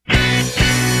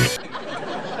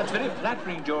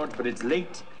flattering, George, but it's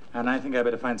late, and I think I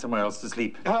better find somewhere else to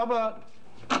sleep. How about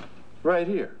right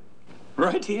here?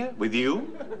 Right here? With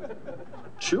you?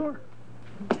 Sure.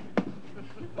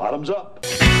 Bottoms up.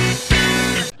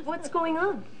 What's going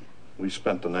on? We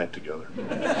spent the night together.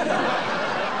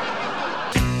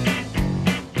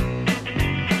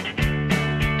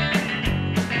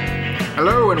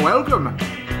 Hello and welcome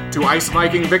to Ice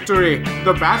Viking Victory,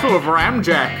 the Battle of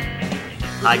Ramjack.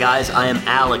 Hi guys, I am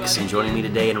Alex, and joining me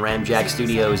today in Ramjack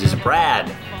Studios is Brad.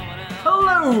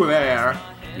 Hello there.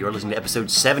 You're listening to episode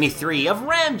 73 of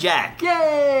Ramjack.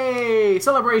 Yay!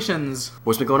 Celebrations.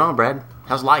 What's been going on, Brad?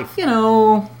 How's life? You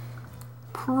know,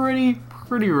 pretty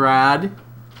rad.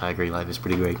 I agree, life is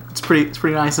pretty great. It's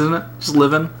pretty nice, isn't it? Just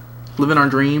living our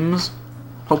dreams,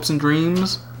 hopes and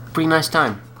dreams. Pretty nice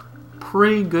time.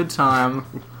 Pretty good time.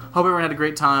 Hope everyone had a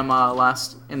great time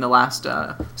in the last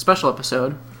special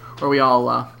episode where we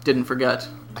all didn't forget.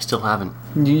 I still haven't.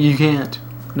 You can't.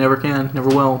 Never can. Never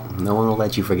will. No one will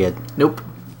let you forget. Nope.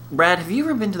 Brad, have you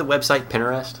ever been to the website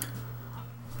Pinterest?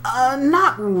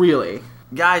 Not really.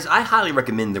 Guys, I highly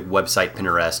recommend the website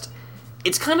Pinterest.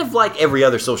 It's kind of like every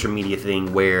other social media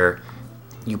thing where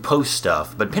you post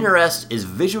stuff, but Pinterest is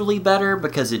visually better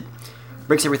because it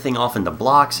breaks everything off into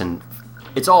blocks and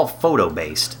it's all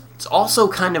photo-based. It's also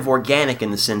kind of organic in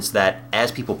the sense that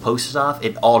as people post stuff,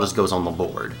 it all just goes on the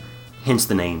board. Hence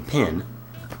the name Pin,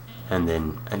 and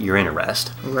then your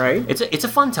interest. Right. It's a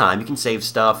fun time. You can save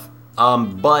stuff,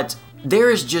 but there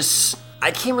is just,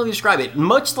 I can't really describe it.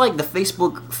 Much like the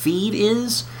Facebook feed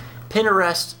is,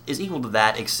 Pinterest is equal to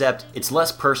that, except it's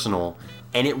less personal,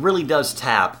 and it really does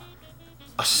tap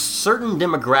a certain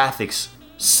demographics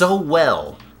so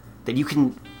well that you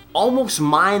can almost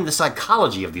mine the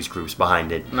psychology of these groups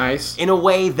behind it. Nice. In a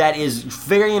way that is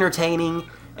very entertaining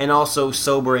and also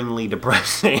soberingly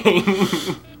depressing.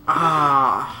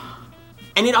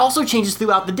 And it also changes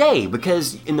throughout the day,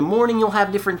 because in the morning you'll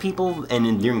have different people,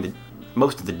 and during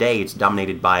most of the day it's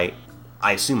dominated by,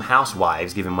 I assume,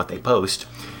 housewives, given what they post.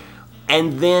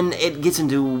 And then it gets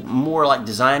into more like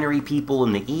designery people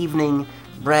in the evening.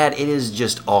 Brad, it is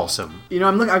just awesome. You know,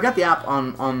 I've got the app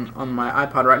on my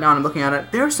iPod right now, and I'm looking at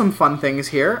it. There's some fun things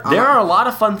here. There are a lot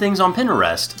of fun things on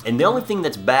Pinterest, and the only thing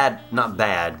that's not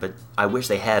bad, but I wish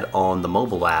they had on the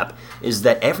mobile app, is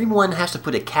that everyone has to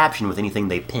put a caption with anything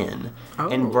they pin. Oh.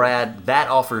 And Brad, that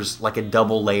offers like a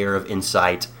double layer of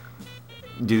insight.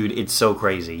 Dude, it's so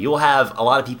crazy. You'll have a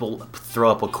lot of people throw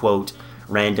up a quote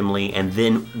randomly, and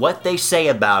then what they say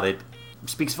about it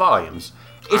speaks volumes.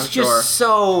 It's just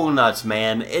so nuts,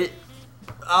 man.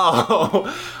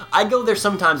 I go there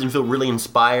sometimes and feel really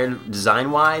inspired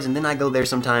design-wise, and then I go there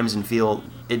sometimes and feel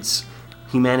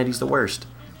humanity's the worst.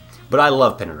 But I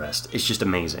love Pinterest. It's just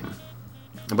amazing.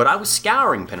 But I was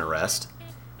scouring Pinterest,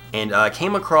 and I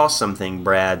came across something,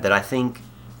 Brad, that I think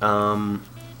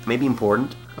may be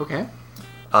important. Okay.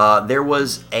 There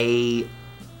was a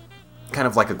kind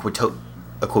of like a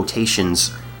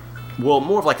quotations. Well,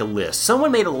 more of like a list.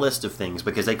 Someone made a list of things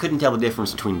because they couldn't tell the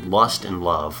difference between lust and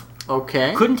love.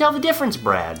 Okay. Couldn't tell the difference,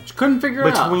 Brad. Couldn't figure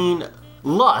it out. Between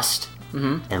lust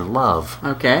and love.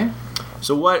 Okay.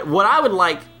 So what I would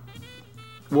like...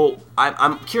 Well,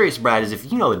 I'm curious, Brad, is if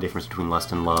you know the difference between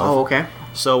lust and love. Oh, okay.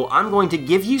 So I'm going to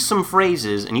give you some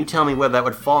phrases, and you tell me whether that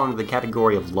would fall into the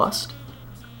category of lust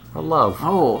or love.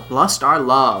 Oh, lust or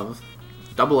love.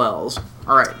 Double L's.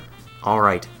 All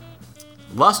right.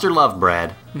 Lust or love,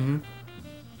 Brad? Mm-hmm.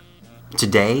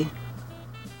 Today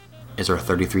is our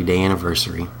 33-day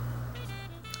anniversary.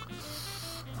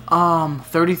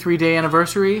 33-day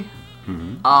anniversary?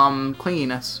 Mm-hmm.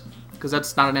 Cleanliness. Because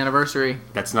that's not an anniversary.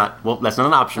 That's not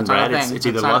an option, Brad. It's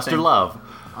either lust or love.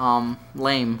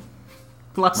 Lame.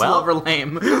 Lust, love, or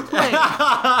lame. Lame.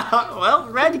 Well,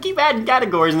 Brad, you keep adding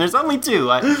categories, and there's only two.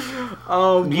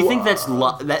 Do you think that's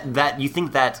you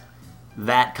think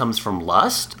that comes from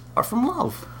lust or from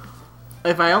love?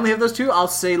 If I only have those two, I'll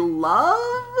say love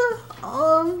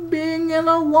of being in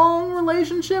a long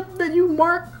relationship that you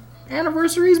mark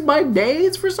anniversaries by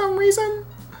days for some reason.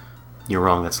 You're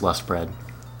wrong. That's lust, Brad.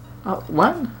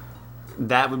 What?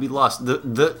 That would be lust.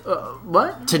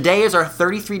 What? Today is our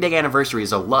 33-day anniversary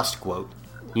is a lust quote.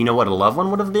 You know what a love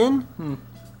one would have been?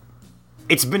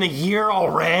 It's been a year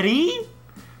already?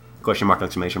 Question mark,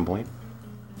 exclamation point.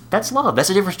 That's love. That's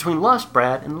the difference between lust,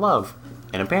 Brad, and love.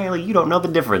 And apparently you don't know the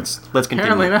difference. Let's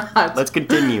continue. Apparently not. Let's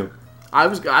continue. I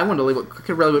wanted to leave it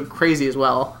really crazy as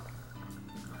well.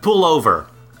 Pull over.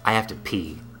 I have to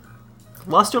pee.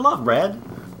 Lust or love, Brad?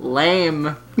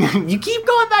 Lame. You keep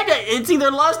going back to it's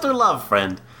either lust or love,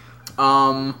 friend.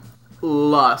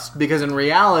 Lust, because in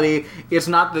reality, it's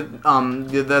not that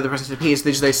the other person has to pee.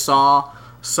 It's they saw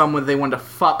someone they want to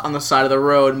fuck on the side of the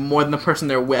road more than the person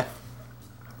they're with.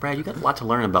 Brad, you got a lot to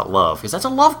learn about love, because that's a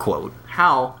love quote.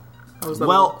 How? How was that a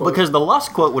Well, love quote? because the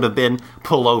lust quote would have been,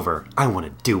 pull over, I want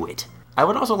to do it. I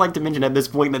would also like to mention at this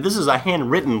point that this is a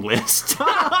handwritten list.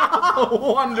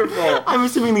 Wonderful. I'm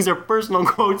assuming these are personal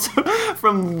quotes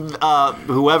from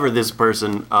whoever this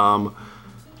person,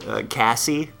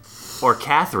 Cassie or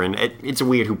Catherine. It's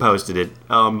weird who posted it.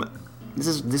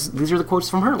 These are the quotes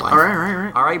from her life. All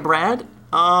right. All right, Brad.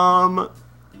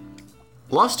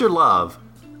 Lust or love?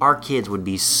 Our kids would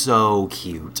be so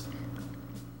cute.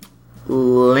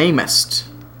 Lamest.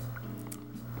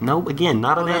 No, again,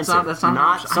 not an that's answer. not an option.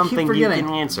 I keep something you forgetting.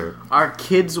 can answer. Our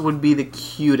kids would be the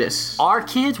cutest. Our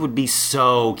kids would be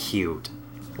so cute.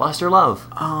 Lust or love?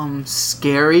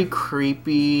 Scary,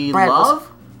 creepy, Brad,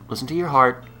 love? Listen to your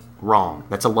heart. Wrong.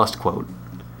 That's a lust quote.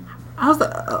 How's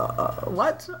that?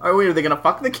 What? Are they gonna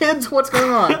fuck the kids? What's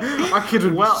going on? Our kids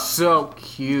would be so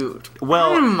cute.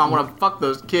 Well, I want to fuck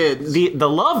those kids. the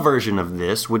love version of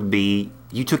this would be,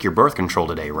 you took your birth control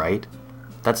today, right?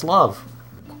 That's love.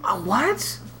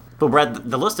 What? But Brad,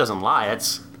 the list doesn't lie.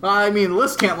 It's I mean,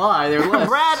 lists can't lie. They're lists.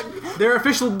 Brad. They're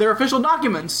official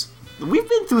documents. We've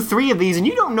been through 3 of these, and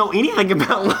you don't know anything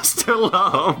about lust or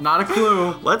love. Not a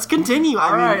clue. Let's continue.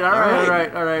 All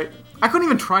right. I couldn't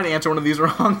even try to answer one of these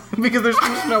wrong because there's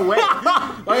just no way.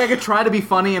 Like, I could try to be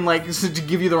funny and like to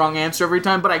give you the wrong answer every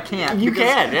time, but I can't. You because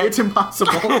can't. It's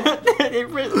impossible.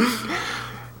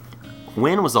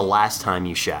 When was the last time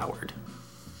you showered?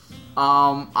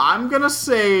 I'm gonna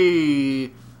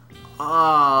say,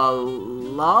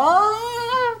 love.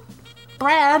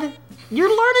 Brad, you're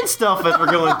learning stuff as we're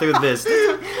going through this.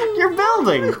 You're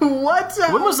building. What?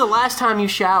 When was the last time you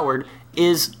showered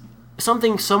is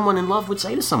something someone in love would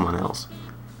say to someone else.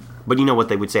 But you know what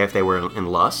they would say if they were in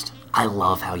lust? I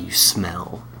love how you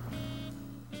smell.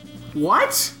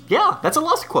 What? Yeah, that's a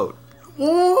lust quote.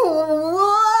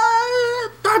 What?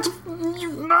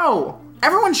 No.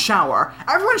 Everyone shower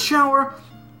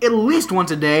at least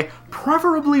once a day,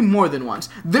 preferably more than once.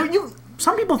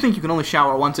 Some people think you can only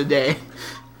shower once a day.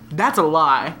 That's a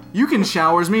lie. You can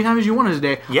shower as many times as you want in a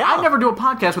day. Yeah. I never do a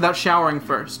podcast without showering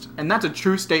first, and that's a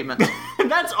true statement.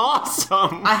 That's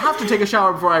awesome. I have to take a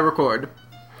shower before I record.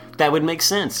 That would make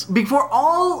sense. Before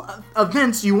all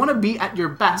events, you want to be at your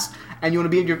best, and you want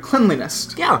to be at your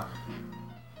cleanliness. Yeah.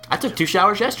 I took 2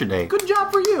 showers yesterday. Good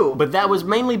job for you. But that was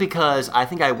mainly because I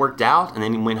think I worked out and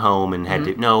then went home and had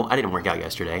to... No, I didn't work out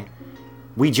yesterday.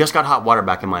 We just got hot water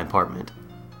back in my apartment.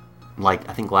 Like,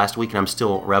 I think last week, and I'm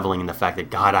still reveling in the fact that,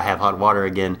 God, I have hot water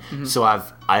again. So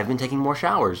I've been taking more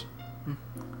showers.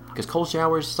 Because cold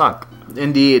showers suck.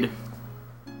 Indeed.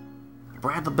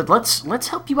 Brad, but let's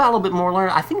help you out a little bit more.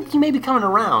 I think you may be coming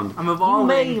around. I'm evolving. You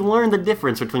may learn the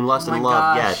difference between lust and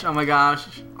love yet. Oh my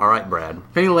gosh. All right, Brad.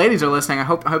 If any ladies are listening, I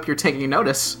hope you're taking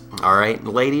notice. All right,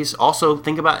 ladies. Also,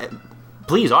 think about it.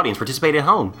 Please, audience, participate at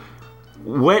home.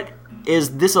 What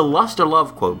is this a lust or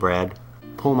love quote, Brad?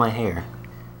 Pull my hair.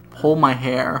 Pull my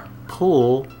hair.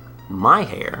 Pull my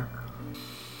hair.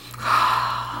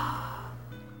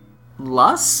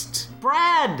 Lust?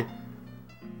 Brad!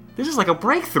 This is like a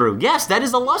breakthrough. Yes, that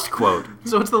is a lust quote.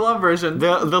 So it's the love version.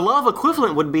 The love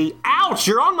equivalent would be, ouch,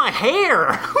 you're on my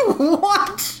hair!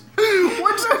 What?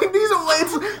 What's these?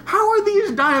 How are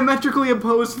these diametrically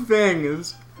opposed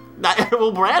things?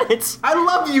 Well, Brad, it's... I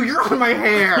love you. You're on my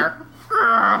hair.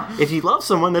 If you love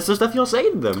someone, that's the stuff you'll say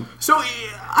to them. So,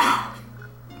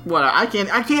 what? I can't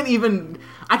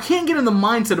get in the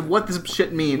mindset of what this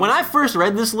shit means. When I first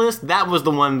read this list, that was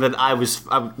the one that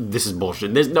this is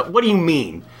bullshit. What do you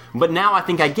mean? But now I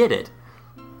think I get it.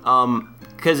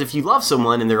 Because if you love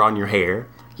someone and they're on your hair,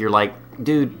 you're like,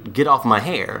 dude, get off my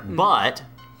hair. But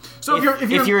so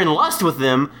if you're in lust with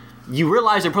them, you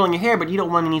realize they're pulling your hair, but you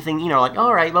don't want anything, like,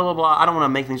 all right, blah, blah, blah, I don't want to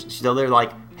make things, so they're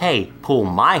like, hey, pull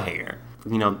my hair.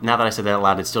 Now that I said that out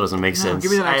loud, it still doesn't make sense.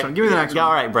 Give me the next one. Yeah,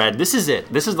 all right, Brad, this is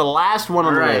it. This is the last one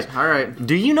on the list. All right.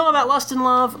 Do you know about lust and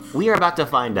love? We are about to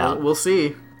find out. We'll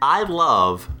see. I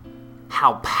love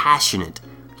how passionate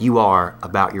you are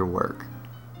about your work.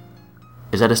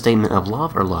 Is that a statement of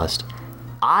love or lust?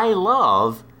 I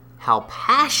love how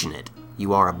passionate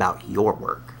you are about your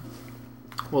work.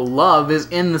 Well, love is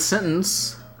in the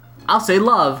sentence. I'll say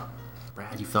love.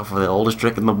 Brad, you fell for the oldest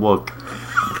trick in the book.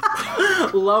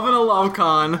 Love and a love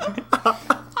con.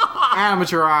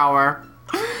 Amateur hour.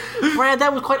 Brad,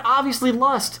 that was quite obviously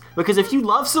lust. Because if you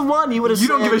love someone, you would have said... You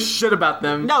don't give a shit about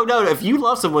them. No, if you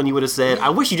love someone, you would have said, I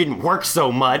wish you didn't work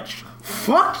so much.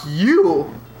 Fuck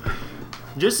you.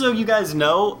 Just so you guys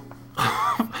know,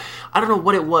 I don't know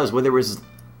what it was, whether it was...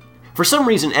 For some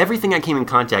reason, everything I came in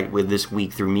contact with this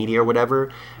week through media or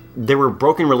whatever, there were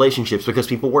broken relationships because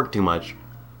people worked too much.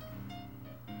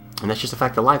 And that's just a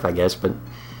fact of life, I guess, but...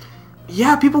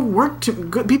 Yeah, people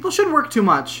should work too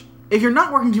much. If you're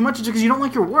not working too much, it's because you don't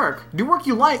like your work. Do work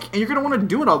you like, and you're gonna want to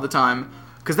do it all the time.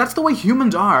 Because that's the way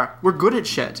humans are. We're good at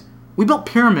shit. We built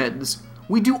pyramids.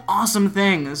 We do awesome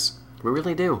things. We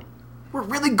really do. We're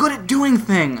really good at doing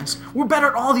things. We're better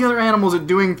at all the other animals at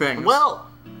doing things. Well...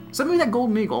 Send me that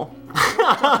golden eagle.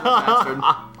 Bastard.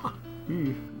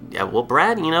 Yeah, well,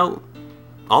 Brad, you know,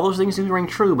 all those things do ring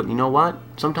true, but you know what?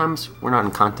 Sometimes we're not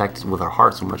in contact with our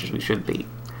hearts as much as we should be.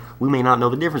 We may not know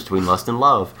the difference between lust and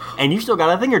love. And you still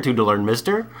got a thing or two to learn,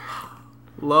 mister.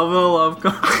 Love and a love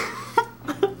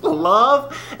con.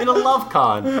 Love and a love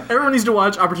con. Everyone needs to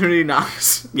watch Opportunity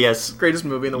Knocks. Yes. Greatest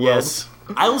movie in the world. Yes.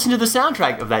 I listened to the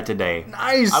soundtrack of that today.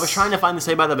 Nice. I was trying to find the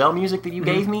Saved by the Bell music that you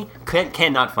gave me.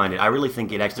 Cannot find it. I really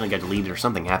think it accidentally got deleted or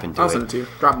something happened to I'll it. send it to you.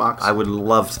 Dropbox. I would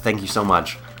love to. Thank you so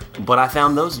much. But I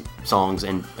found those songs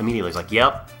and immediately was like,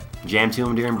 yep, jam to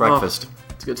them during breakfast.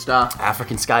 It's good stuff.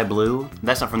 African Sky Blue.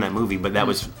 That's not from that movie, but that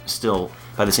was still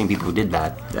by the same people who did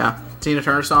that. Yeah. Tina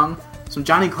Turner song. Some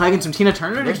Johnny Clegg and some Tina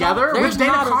Turner together there's with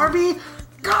Dana not a- Carvey.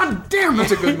 God damn,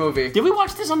 that's a good movie. Did we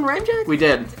watch this on Ramjack? We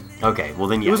did. Okay, well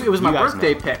then yeah. It was my you guys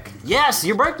birthday know. pick. Yes,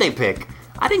 your birthday pick.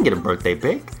 I didn't get a birthday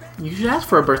pick. You should ask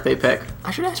for a birthday pick.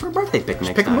 I should ask for a birthday pick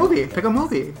next Pick a time. movie. Pick a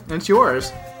movie. And it's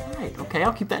yours. Right, okay,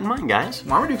 I'll keep that in mind, guys.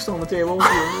 Marmaduke's still on the table.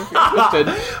 Twisted.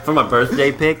 For my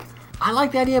birthday pick, I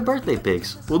like the idea of birthday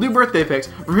picks. We'll do birthday picks.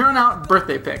 From here on out,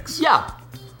 birthday picks. Yeah.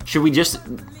 Should we just...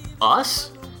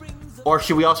 us? Or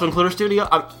should we also include our studio?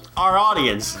 Our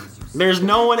audience. There's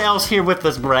no one else here with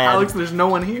us, Brad. Alex, there's no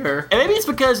one here. And maybe it's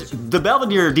because the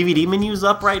Belvedere DVD menu is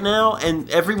up right now, and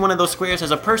every one of those squares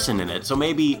has a person in it, so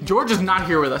maybe... George is not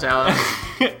here with us, Alex.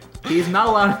 He's not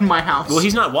allowed in my house. Well,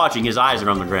 he's not watching. His eyes are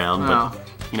on the ground, Oh.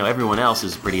 but, you know, everyone else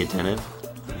is pretty attentive.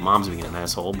 Mom's being an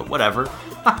asshole, but whatever.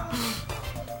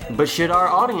 But should our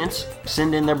audience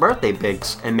send in their birthday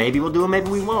pics, and maybe we'll do them, maybe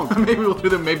we won't. Maybe we'll do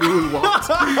them, maybe we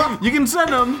won't. You can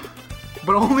send them,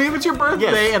 but only if it's your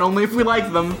birthday, Yes. and only if we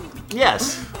like them.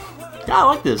 Yes. Yeah, I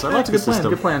like this. I like That's a this good plan,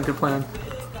 system. good plan, good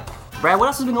plan. Brad, what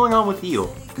else has been going on with you?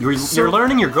 You're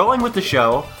learning, you're growing with the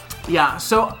show. Yeah,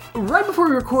 so right before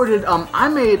we recorded, I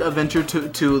made a venture to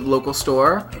the local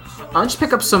store. Just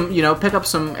pick up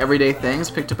some everyday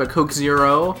things. Picked up a Coke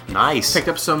Zero. Nice. Picked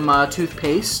up some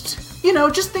toothpaste. You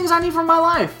know, just things I need for my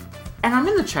life. And I'm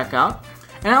in the checkout.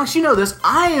 And Alex, you know this.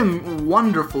 I am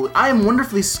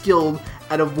wonderfully skilled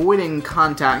at avoiding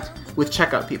contact with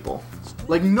checkout people.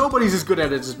 Like nobody's as good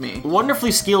at it as me.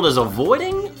 Wonderfully skilled as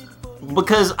avoiding?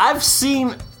 Because I've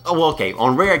seen... well, okay,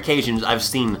 on rare occasions, I've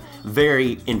seen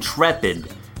very intrepid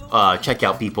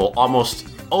checkout people almost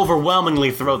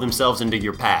overwhelmingly throw themselves into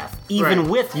your path, even Right.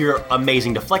 with your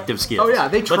amazing deflective skills. Oh, yeah,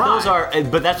 they try.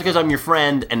 But that's because I'm your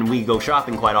friend and we go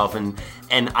shopping quite often,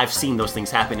 and I've seen those things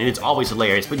happen, and it's always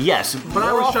hilarious. But yes, But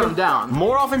I more always shut often- them down.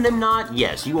 More often than not,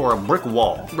 yes, you are a brick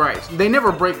wall. Right. They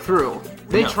never break through.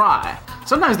 They No. try.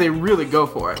 Sometimes they really go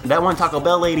for it. That one Taco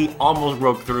Bell lady almost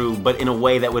broke through, but in a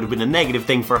way that would have been a negative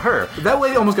thing for her. That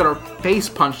lady almost got her face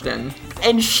punched in.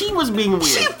 And she was being weird.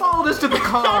 She followed us to the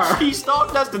car. She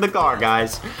stalked us to the car,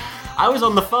 guys. I was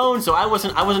on the phone, so I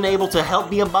wasn't able to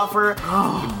help be a buffer.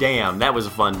 Damn, that was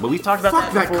fun. But we've talked about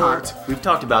Fuck that that before. cunt. We've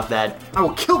talked about that. I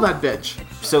will kill that bitch.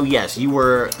 So yes, you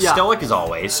were Yeah. stoic as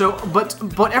always. So,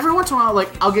 but every once in a while,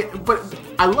 like but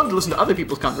I love to listen to other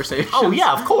people's conversations. Oh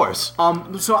yeah, of course.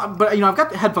 But you know, I've got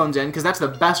the headphones in because that's the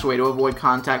best way to avoid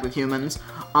contact with humans.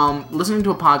 Listening to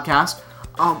a podcast,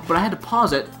 but I had to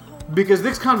pause it because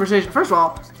this conversation. First of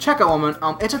all, checkout woman.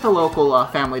 It's at the local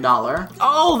Family Dollar.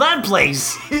 Oh, that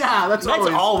place. Yeah, that's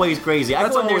Always crazy. I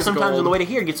that's go in there always sometimes gold. on the way to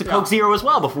here, get some Coke Yeah. Zero as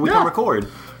well before we Yeah. come record.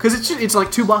 Because it's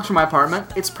like 2 blocks from my apartment.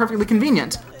 It's perfectly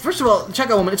convenient. First of all,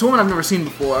 checkout woman. It's a woman I've never seen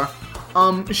before.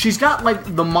 She's got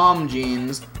like the mom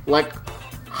jeans, like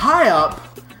high up,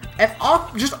 and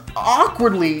just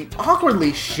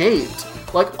awkwardly shaped,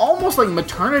 like almost like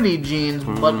maternity jeans,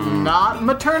 but not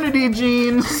maternity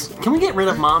jeans. Can we get rid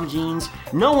of mom jeans?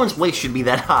 No one's waist should be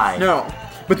that high. No.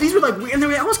 But these were like, and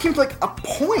they almost came to like a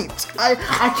point. I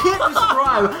can't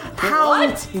describe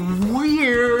how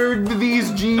weird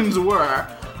these jeans were.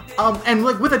 And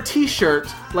like with a t-shirt,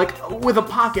 like with a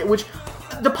pocket, which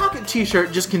the pocket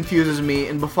t-shirt just confuses me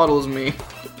and befuddles me.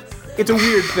 It's a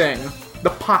weird thing. The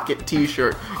pocket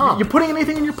t-shirt. You're putting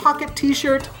anything in your pocket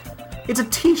t-shirt? It's a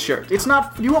t-shirt. It's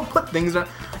not, you won't put things in,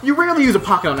 you rarely use a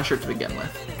pocket on a shirt to begin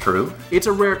with. True. It's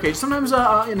a rare case. Sometimes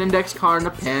an index card and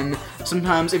a pen.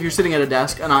 Sometimes if you're sitting at a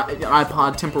desk, an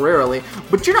iPod temporarily.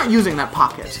 But you're not using that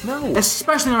pocket. No.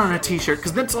 Especially not on a t-shirt,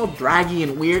 because that's all draggy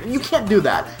and weird. You can't do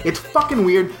that. It's fucking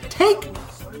weird. Take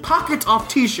pockets off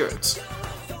t-shirts.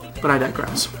 But I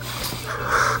digress.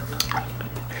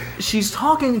 She's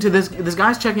talking to this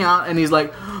guy's checking out, and he's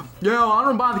like, yo, I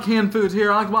don't buy the canned foods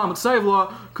here. I like to buy them at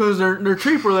Save-A-Lot because they're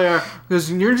cheaper there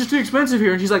because you're just too expensive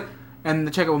here. And she's like, and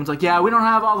the checkout woman's like, yeah, we don't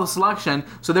have all the selection,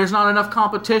 so there's not enough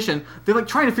competition. They're like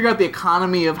trying to figure out the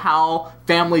economy of how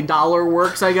Family Dollar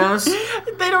works, I guess.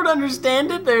 They don't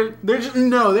understand it.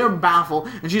 They're baffled.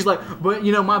 And she's like, but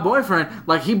my boyfriend,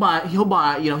 like he'll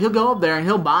buy, he'll go up there and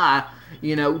he'll buy,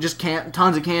 just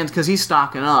tons of cans because he's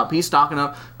stocking up. He's stocking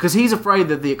up because he's afraid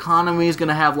that the economy is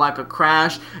gonna have like a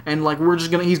crash and like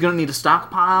he's gonna need a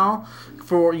stockpile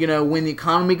for when the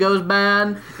economy goes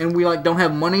bad and we like don't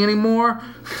have money anymore.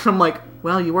 I'm like,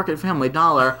 well, you work at Family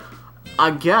Dollar,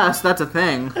 I guess that's a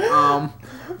thing.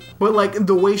 But like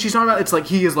the way she's talking about it, it's like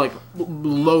he is like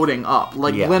loading up,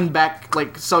 like Glenn Beck,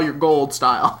 like Sell Your Gold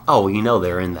style. Oh,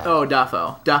 they're in that. Oh,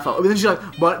 defo. But then she's like,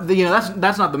 but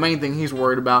that's not the main thing he's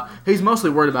worried about. He's mostly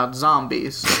worried about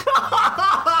zombies.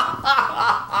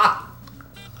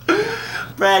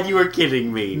 Brad, you were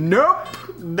kidding me. Nope.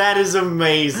 That is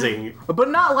amazing. But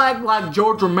not like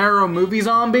George Romero movie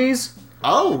zombies.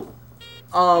 Oh.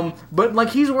 But like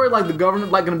he's worried like the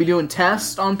government like gonna be doing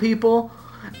tests on people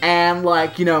and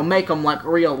like make them like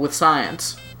real with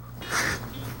science.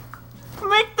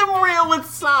 Make them real with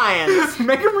science.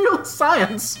 Make them real with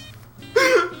science.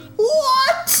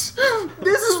 What?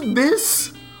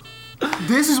 This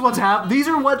is what's happening. These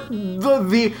are what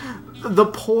the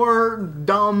poor,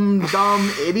 dumb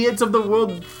idiots of the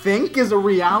world think is a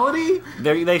reality.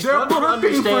 They're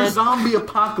prepping for zombie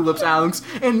apocalypse, Alex,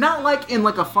 and not like in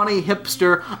like a funny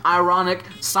hipster, ironic,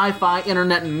 sci-fi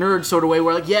internet nerd sort of way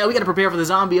where like, yeah, we got to prepare for the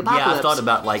zombie apocalypse. Yeah, I thought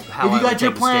about like how Have you I would got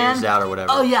your take plan? the stairs out or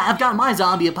whatever. Oh yeah, I've got my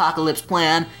zombie apocalypse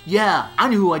plan. Yeah, I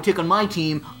knew who I'd take on my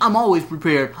team. I'm always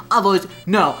prepared.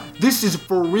 No, this is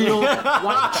for real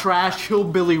white trash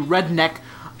hillbilly redneck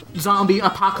zombie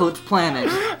apocalypse planet.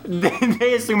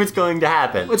 They assume it's going to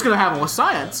happen. What's going to happen with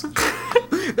science?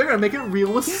 They're going to make it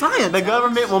real with science. The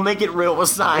government will make it real with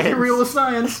science. Make it real with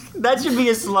science. That should be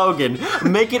a slogan.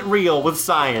 Make it real with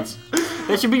science.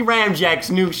 That should be Ramjack's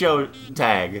new show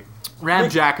tag.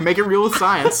 Ramjack, make it real with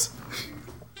science.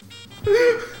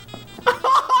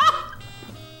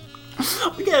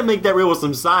 We gotta make that real with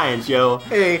some science, yo.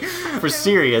 Hey. For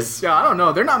serious. Yeah, I don't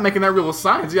know. They're not making that real with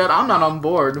science yet. I'm not on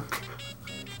board.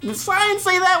 Did science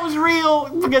say that was real?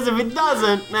 Because if it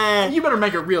doesn't, man. You better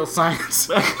make it real science.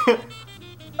 I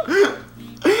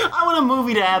want a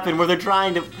movie to happen where they're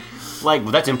trying to, like,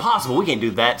 well, that's impossible. We can't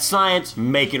do that. Science,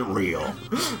 make it real.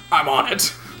 I'm on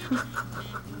it.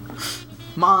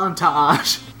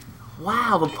 Montage.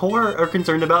 Wow, the poor are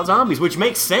concerned about zombies, which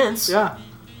makes sense. Yeah.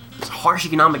 It's harsh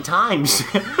economic times.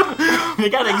 They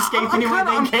gotta escape any way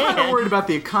they I'm can. kind of worried about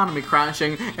the economy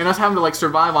crashing and us having to like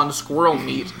survive on squirrel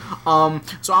meat.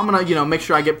 So I'm gonna make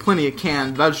sure I get plenty of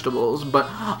canned vegetables. But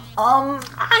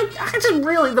I just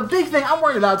really the big thing I'm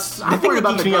worried about. I'm worried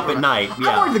about keeps me up at night. Yeah.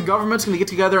 I'm worried the government's gonna get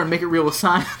together and make it real with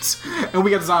science, and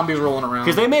we got zombies rolling around.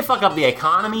 Because they may fuck up the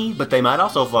economy, but they might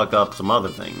also fuck up some other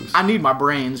things. I need my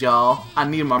brains, y'all. I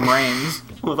need my brains.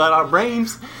 Without our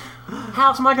brains,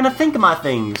 how am I gonna think of my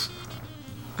things?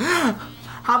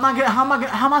 How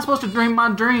am I supposed to dream my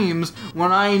dreams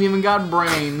when I ain't even got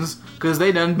brains? Because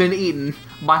they done been eaten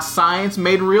by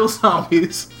science-made real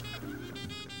zombies.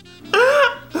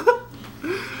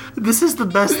 This is the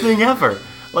best thing ever.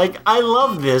 Like, I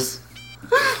love this.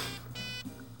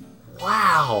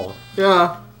 Wow.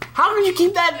 Yeah. How did you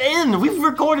keep that in? We've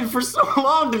recorded for so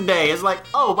long today. It's like,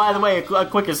 oh, by the way, a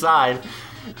quick aside.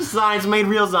 Science made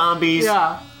real zombies.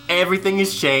 Yeah. Everything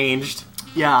has changed.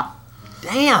 Yeah.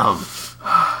 Damn.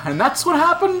 And that's what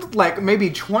happened, like, maybe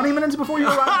 20 minutes before you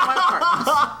arrived at my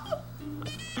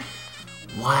apartment.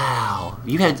 Wow.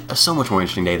 You had so much more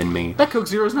interesting day than me. That Coke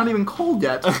Zero's not even cold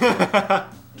yet.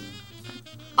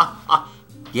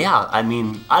 Yeah, I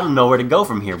mean, I don't know where to go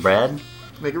from here, Brad.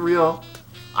 Make it real.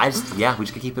 We just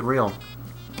gotta keep it real.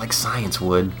 Like science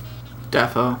would.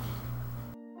 Defo.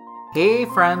 Hey,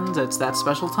 friends, it's that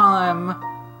special time.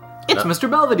 It's Mr.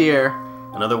 Belvedere.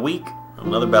 Another week,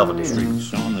 another Belvedere.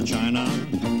 Streets on the China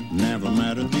never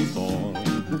mattered before.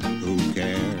 Who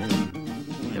cares?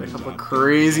 We had a couple of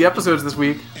crazy episodes this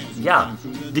week. Yeah.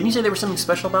 Didn't you say there was something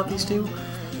special about these two?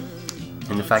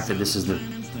 And the fact that this is the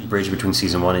bridge between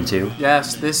season 1 and 2?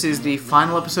 Yes, this is the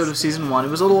final episode of season 1. It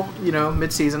was a little,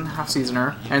 mid-season,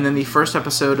 half-seasoner. And then the first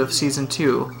episode of season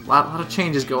 2. A lot of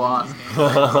changes go on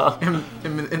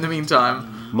in the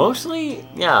meantime. Mostly,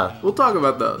 yeah. We'll talk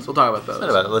about those. What about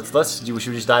it? Should we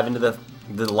just dive into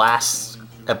the last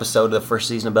episode of the first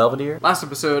season of Belvedere? Last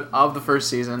episode of the first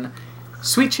season.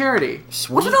 Sweet Charity.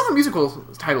 Sweet? What's with all the musical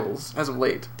titles as of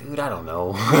late? Dude, I don't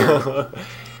know.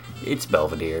 It's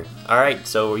Belvedere. All right,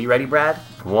 so are you ready, Brad?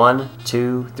 1,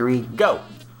 2, 3, go.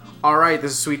 All right,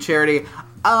 this is Sweet Charity.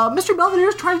 Mr. Belvedere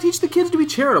is trying to teach the kids to be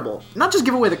charitable. Not just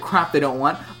give away the crap they don't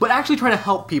want, but actually try to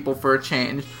help people for a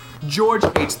change. George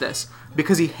hates this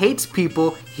because he hates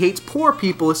people. He hates poor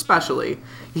people especially.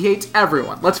 He hates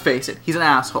everyone. Let's face it, he's an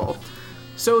asshole.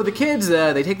 So the kids,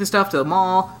 they take the stuff to the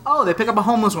mall. Oh, they pick up a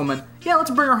homeless woman. Yeah,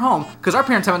 let's bring her home. Because our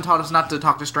parents haven't taught us not to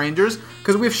talk to strangers.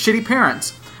 Because we have shitty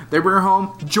parents. They bring her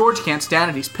home. George can't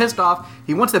stand it. He's pissed off.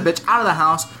 He wants the bitch out of the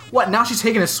house. What, now she's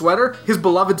taking his sweater? His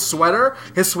beloved sweater?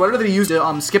 His sweater that he used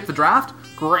to skip the draft?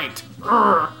 Great.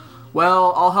 Urgh.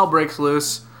 Well, all hell breaks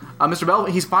loose. He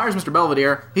fires Mr.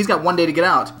 Belvedere. He's got one day to get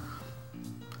out.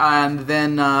 And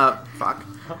then, in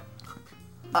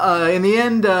the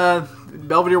end,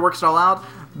 Belvedere works it all out.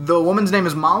 The woman's name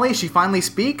is Molly. She finally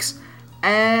speaks.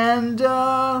 And,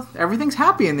 everything's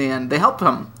happy in the end. They help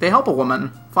him. They help a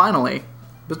woman. Finally.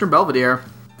 Mr. Belvedere.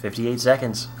 58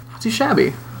 seconds. How's he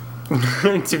shabby?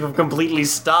 To completely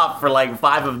stop for like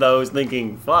 5 of those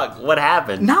thinking, fuck, what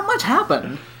happened? Not much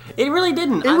happened. It really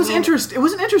didn't. It was an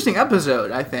interesting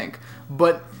episode, I think.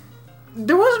 But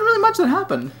there wasn't really much that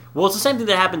happened. Well, it's the same thing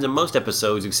that happens in most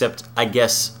episodes, except I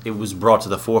guess it was brought to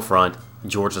the forefront.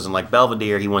 George doesn't like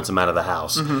Belvedere, he wants him out of the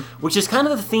house. Mm-hmm. Which is kind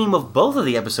of the theme of both of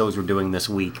the episodes we're doing this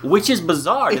week, which is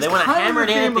bizarre. Do they want to hammer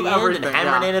it in at the end and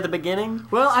hammer it in at the beginning?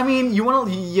 Well, I mean,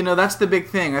 that's the big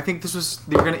thing. I think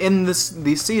they're going to end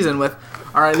this season with,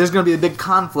 alright, there's going to be a big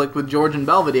conflict with George and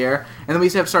Belvedere, and then we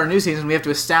have to start a new season, we have to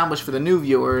establish for the new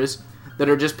viewers that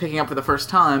are just picking up for the first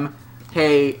time,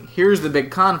 hey, here's the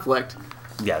big conflict.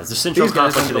 Yeah, there's a central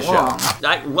conflict to the show.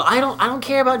 I don't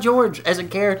care about George as a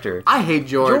character. I hate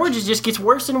George. George just gets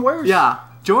worse and worse. Yeah,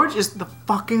 George is the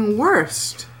fucking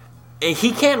worst.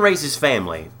 He can't raise his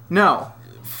family. No.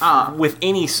 With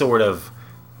any sort of...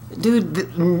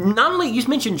 Dude, not only... You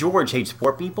mentioned George hates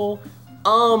poor people.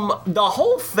 The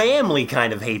whole family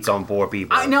kind of hates on poor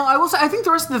people. I know, I will say, I think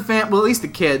the rest of the at least the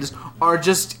kids, are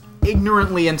just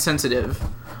ignorantly insensitive.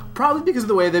 Probably because of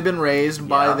the way they've been raised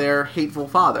by their hateful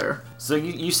father. So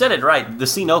you said it right. The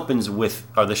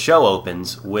show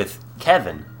opens with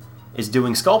Kevin is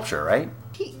doing sculpture, right?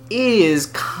 He is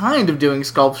kind of doing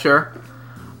sculpture.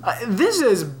 This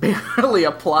is barely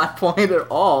a plot point at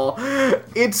all.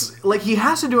 It's like he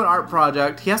has to do an art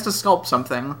project. He has to sculpt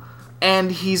something,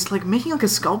 and he's like making like a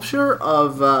sculpture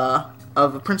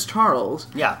of Prince Charles.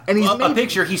 Yeah, and he's a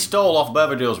picture he stole off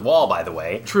Belvedere's wall, by the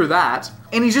way. True that.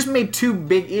 And he's just made 2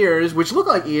 big ears, which look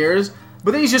like ears,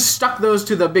 but then he's just stuck those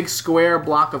to the big square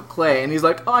block of clay, and he's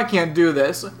like, oh, I can't do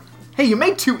this. Hey, you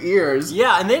made 2 ears.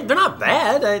 Yeah, and they're not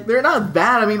bad. They're not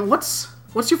bad. I mean, what's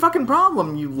your fucking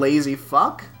problem, you lazy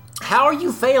fuck? How are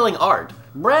you failing art?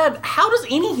 Brad, how does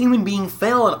any human being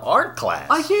fail an art class?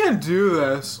 I can't do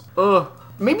this. Ugh.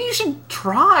 Maybe you should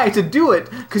try to do it,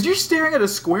 because you're staring at a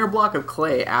square block of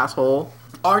clay, asshole.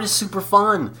 Art is super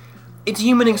fun. It's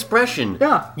human expression.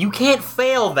 Yeah. You can't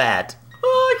fail that.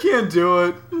 Oh, I can't do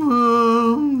it.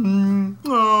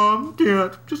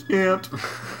 Can't. Just can't.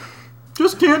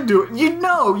 Just can't do it.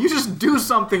 You just do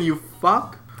something, you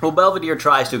fuck. Well, Belvedere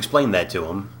tries to explain that to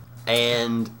him,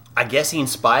 and I guess he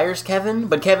inspires Kevin,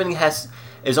 but Kevin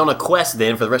is on a quest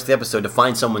then for the rest of the episode to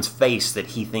find someone's face that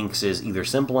he thinks is either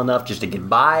simple enough just to get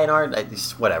by in art,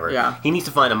 whatever. Yeah. He needs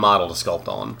to find a model to sculpt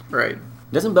on. Right.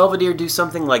 Doesn't Belvedere do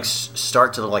something like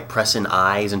start to like press in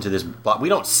eyes into this block? We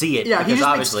don't see it. Yeah,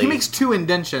 he makes 2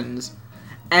 indentions,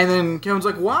 and then Kevin's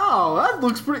like, "Wow, that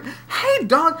looks pretty." Hey,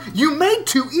 dog, you made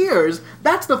 2 ears.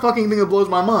 That's the fucking thing that blows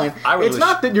my mind. It's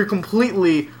not that you're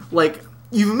completely like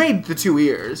you've made the 2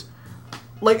 ears.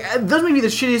 Like those may be the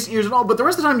shittiest ears at all, but the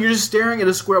rest of the time you're just staring at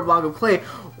a square block of clay.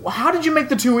 How did you make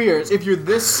the 2 ears if you're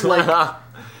this like?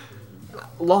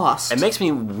 Lost. It makes me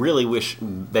really wish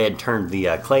they had turned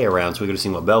the clay around so we could have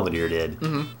seen what Belvedere did.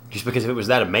 Mm-hmm. Just because if it was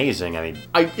that amazing, I mean...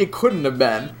 It couldn't have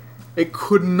been. It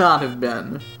could not have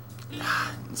been.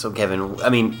 So Kevin,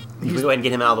 I mean, we go ahead and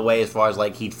get him out of the way as far as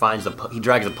like he drags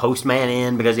the postman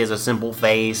in because he has a simple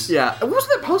face. Yeah. What was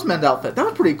that postman's outfit? That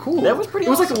was pretty cool. That was pretty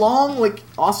awesome. It was like long, like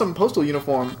awesome postal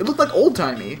uniform. It looked like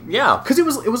old-timey. Yeah. Because it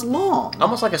was long.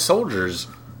 Almost like a soldier's.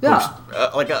 Yeah.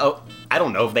 I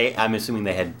don't know if I'm assuming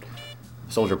they had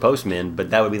soldier postmen, but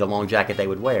that would be the long jacket they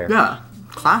would wear. Yeah.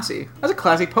 Classy. That's a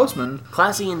classy postman.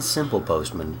 Classy and simple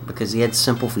postman, because he had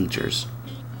simple features.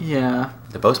 Yeah.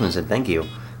 The postman said thank you,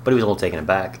 but he was a little taken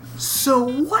aback. So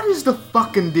what is the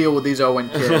fucking deal with these Owen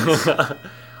kids?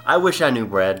 I wish I knew,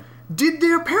 Brad. Did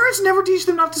their parents never teach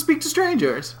them not to speak to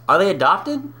strangers? Are they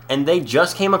adopted? And they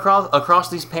just came across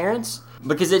these parents?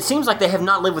 Because it seems like they have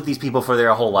not lived with these people for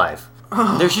their whole life.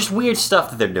 There's just weird stuff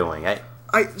that they're doing. I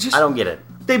don't get it.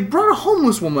 They brought a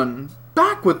homeless woman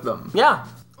back with them. Yeah.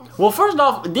 Well, first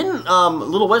off, didn't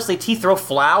little Wesley T throw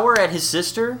flour at his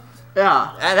sister?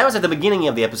 Yeah. That was at the beginning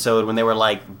of the episode when they were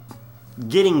like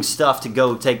getting stuff to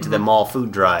go take to the mall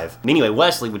food drive. And anyway,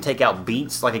 Wesley would take out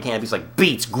beets, like a can of beets, like,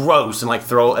 beets, gross, and like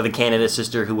throw the can at his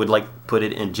sister, who would like put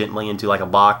it in gently into like a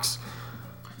box.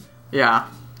 Yeah.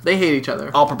 They hate each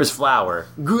other. All-purpose flour.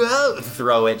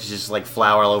 Throw it, just like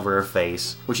flour all over her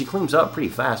face, which she cleans up pretty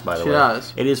fast, by the way. She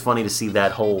does. It is funny to see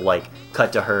that whole like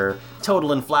cut to her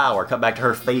total in flour, cut back to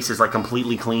her face is like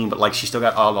completely clean, but like she still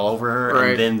got all over her, Right.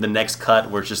 and then the next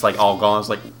cut where it's just like all gone. It's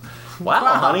like, wow,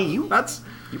 honey,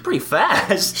 you're pretty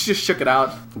fast. She just shook it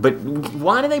out. But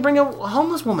why did they bring a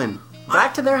homeless woman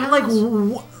back to their house?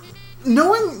 Like,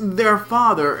 knowing their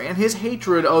father and his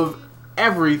hatred of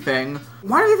everything,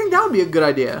 why do you think that would be a good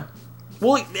idea?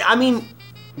 Well, I mean,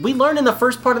 we learned in the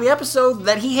first part of the episode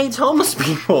that he hates homeless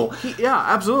people. Yeah,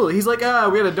 absolutely. He's like, we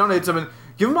gotta donate some and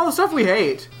give him all the stuff we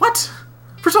hate. What?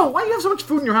 First of all, why do you have so much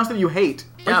food in your house that you hate?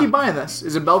 Why do you Yeah. keep buying this?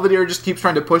 Is it Belvedere just keeps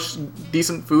trying to push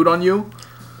decent food on you?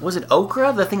 Was it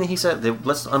okra? The thing that he said,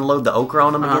 let's unload the okra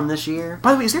on him again this year?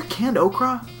 By the way, is there canned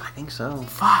okra? I think so.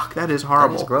 Fuck, that is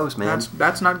horrible. That is gross, man.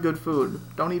 That's not good food.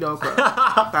 Don't eat okra.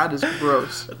 That is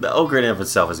gross. The okra in and of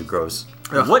itself is gross.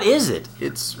 Ugh. What is it?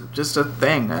 It's just a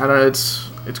thing. I don't know.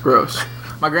 It's gross.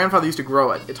 My grandfather used to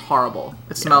grow it. It's horrible.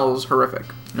 It smells horrific.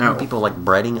 No. People like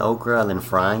breading okra and then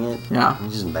frying it? Yeah.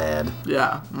 It's just bad.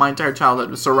 Yeah, my entire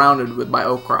childhood was surrounded by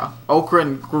okra. Okra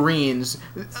and greens.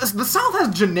 The South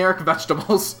has generic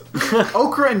vegetables.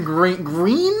 Okra and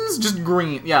greens? Just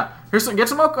green. Yeah. Get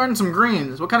some okra and some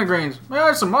greens. What kind of greens?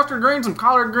 Some mustard greens, some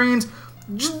collard greens.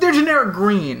 They're generic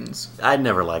greens. I'd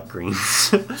never liked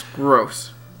greens.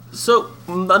 Gross. So,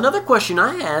 another question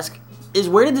I ask is,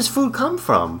 where did this food come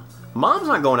from? Mom's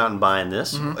not going out and buying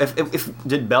this. Mm-hmm. If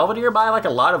did Belvedere buy like a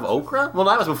lot of okra? Well,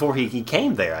 that was before he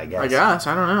came there, I guess. I guess.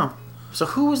 I don't know. So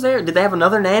who was there? Did they have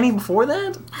another nanny before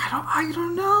that? I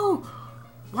don't know.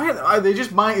 Why are they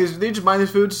just buying? Is they just buying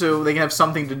this food so they can have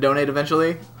something to donate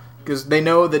eventually? Because they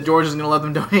know that George isn't going to let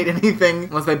them donate anything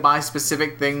unless they buy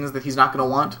specific things that he's not going to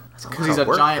want. Because he's a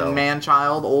giant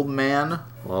man-child, old man.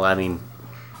 Well, I mean,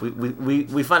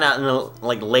 we find out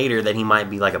like later that he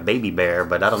might be like a baby bear,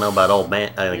 but I don't know about old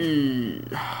man.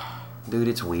 Dude,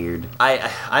 it's weird.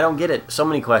 I don't get it. So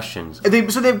many questions.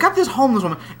 So they've got this homeless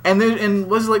woman, and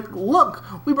was like, look,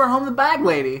 we brought home the bag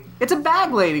lady. It's a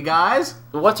bag lady, guys.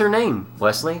 What's her name,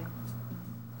 Wesley?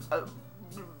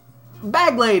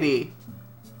 Bag lady.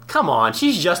 Come on,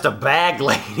 she's just a bag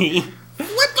lady. What the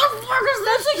fuck is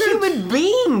that? That's a human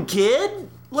being, kid.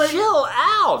 Chill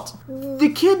out.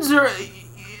 The kids are...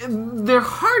 Their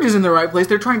heart is in the right place.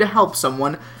 They're trying to help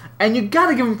someone, and you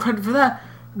gotta give them credit for that.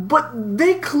 But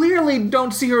they clearly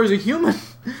don't see her as a human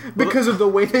because of the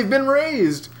way they've been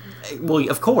raised. Well,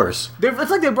 of course. It's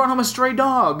like they brought home a stray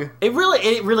dog. It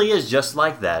really is just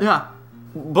like that. Yeah.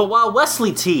 But while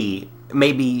Wesley T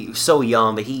may be so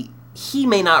young that he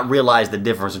may not realize the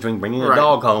difference between bringing a Right.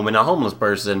 dog home and a homeless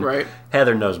person, Right.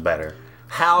 Heather knows better.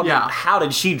 How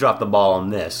did she drop the ball on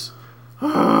this?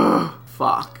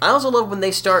 Fuck. I also love when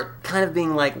they start kind of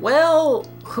being like, well,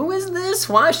 who is this?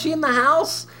 Why is she in the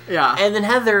house? Yeah. And then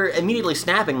Heather immediately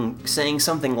snapping, saying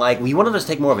something like, well, you wanted us to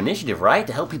take more of initiative, right?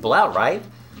 To help people out, right?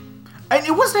 And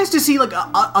it was nice to see like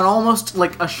an almost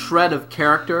like a shred of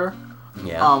character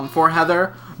Yeah. for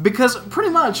Heather, because pretty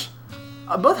much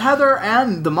both Heather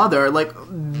and the mother, like,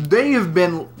 they have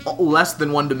been less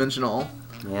than one-dimensional.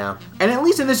 Yeah. And at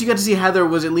least in this, you get to see Heather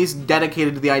was at least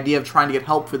dedicated to the idea of trying to get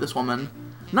help for this woman.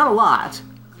 Not a lot,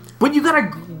 but you got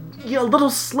a little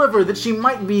sliver that she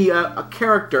might be a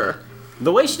character.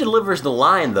 The way she delivers the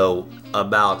line, though,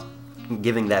 about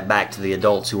giving that back to the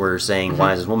adults who are saying,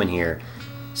 why is this woman here,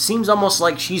 seems almost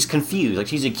like she's confused. Like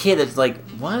she's a kid that's like,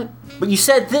 what? But you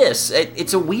said this.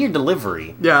 It's a weird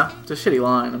delivery. Yeah, it's a shitty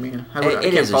line. I mean, I It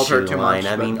can't is a fault her shitty too line.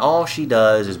 much. I but- mean, all she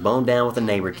does is bone down with the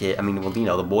neighbor kid. I mean, well, you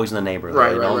know, the boys in the neighborhood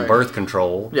Right, on right. birth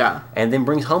control. Yeah. And then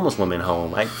brings homeless women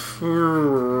home.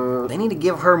 They need to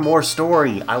give her more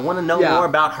story. I want to know Yeah. more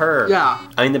about her. Yeah.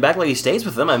 I mean, the back lady stays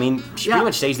with them. I mean, she Yeah. pretty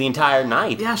much stays the entire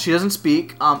night. Yeah, she doesn't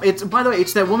speak. It's by the way,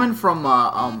 it's that woman from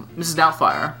Mrs.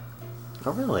 Doubtfire.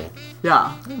 Oh, really? Yeah,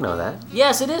 I didn't know that.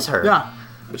 Yes, it is her. yeah.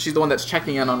 But she's the one that's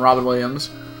checking in on Robin Williams.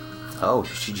 Oh,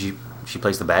 she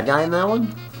plays the bad guy in that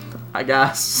one? I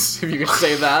guess, if you could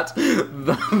say that.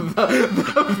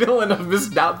 The villain of Miss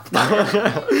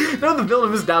Doubtfire. No, the villain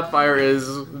of Miss Doubtfire is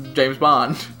James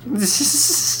Bond.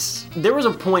 There was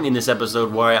a point in this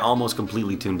episode where I almost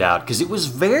completely tuned out because it was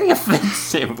very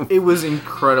offensive. It was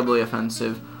incredibly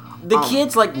offensive. The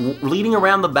kid's like leading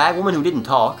around the bag woman who didn't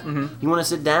talk. You want to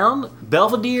sit down?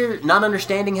 Belvedere not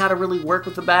understanding how to really work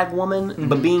with the bag woman,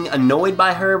 but being annoyed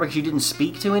by her because she didn't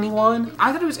speak to anyone.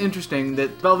 I thought it was interesting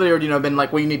that Belvedere, been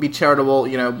like, well, you need to be charitable,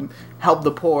 help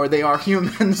the poor. They are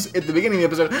humans. At the beginning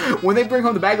of the episode, when they bring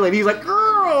home the bag lady, he's like,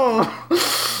 girl,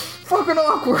 fucking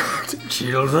awkward.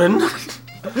 Children,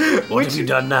 what have you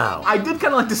done now? I did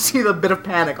kind of like to see the bit of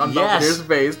panic on Belvedere's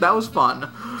face. That was fun.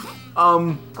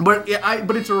 But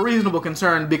it's a reasonable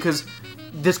concern because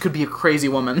this could be a crazy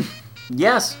woman.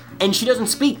 Yes, and she doesn't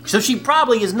speak, so she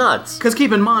probably is nuts. Because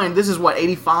keep in mind, this is what,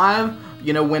 85?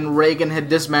 When Reagan had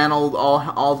dismantled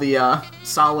all the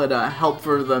solid help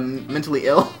for the mentally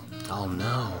ill. Oh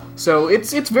no. So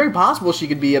it's very possible she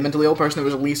could be a mentally ill person that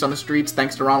was released on the streets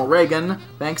thanks to Ronald Reagan.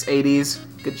 Thanks, 80s.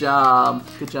 Good job.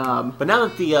 Good job. But now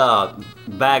that the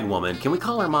bag woman, can we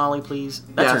call her Molly, please?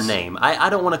 That's Yes. her name. I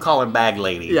don't want to call her bag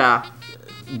lady. Yeah.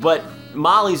 But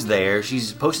Molly's there.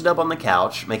 She's posted up on the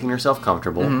couch, making herself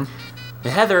comfortable.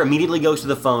 Heather immediately goes to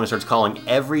the phone and starts calling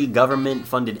every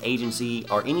government-funded agency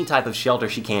or any type of shelter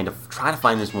she can to try to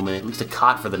find this woman at least a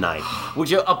cot for the night.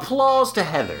 Which, applause to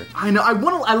Heather. I know. I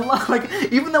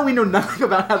love, even though we know nothing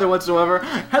about Heather whatsoever,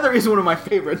 Heather is one of my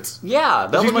favorites. Yeah,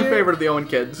 She's my favorite of the Owen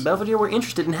kids. Belvedere, we're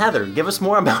interested in Heather. Give us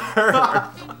more about her.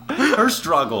 Her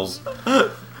struggles.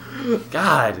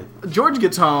 God. George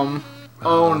gets home.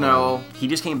 Oh no. He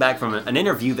just came back from an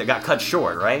interview that got cut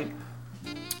short, right?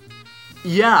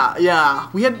 Yeah.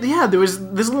 There was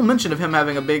this little mention of him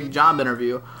having a big job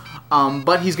interview.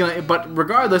 But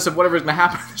regardless of whatever's gonna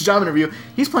happen in his job interview,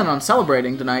 he's planning on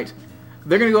celebrating tonight.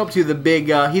 They're gonna go up to the big,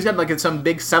 he's got some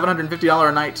big $750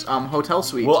 a night hotel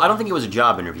suite. Well, I don't think it was a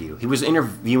job interview. He was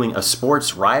interviewing a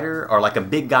sports writer or like a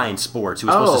big guy in sports who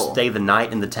was supposed to stay the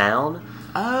night in the town.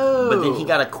 Oh. But then he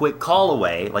got a quick call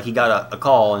away. Like, he got a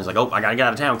call, and he's like, oh, I gotta get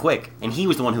out of town quick. And he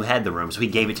was the one who had the room, so he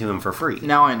gave it to him for free.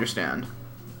 Now I understand.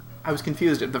 I was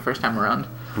confused the first time around.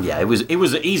 Yeah, it was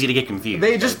easy to get confused.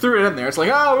 They just threw it in there. It's like,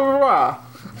 oh, blah, blah, blah.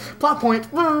 Plot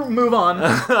point, move on.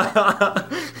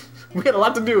 We had a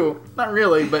lot to do. Not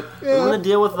really, but... We want to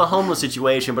deal with the homeless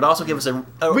situation, but also give us a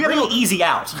real easy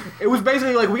out. It was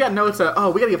basically like, we got notes that,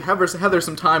 we gotta give Heather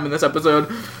some time in this episode.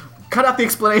 Cut out the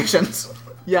explanations.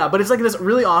 Yeah, but it's like this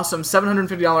really awesome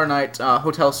 $750 a night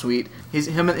hotel suite.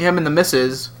 Him and the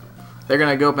missus, they're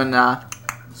gonna go up and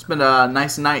spend a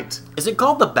nice night. Is it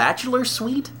called the Bachelor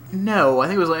Suite? No, I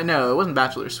think it was it wasn't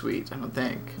Bachelor Suite. I don't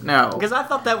think. No, Because I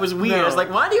thought that was weird. No. I was like,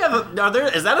 why do you have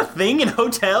is that a thing in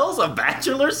hotels? A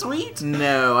Bachelor Suite?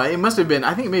 no, it must have been.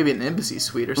 I think maybe an embassy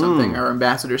suite or something, or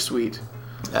ambassador suite.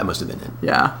 That must have been it.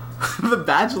 Yeah, the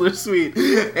Bachelor Suite.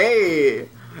 Hey,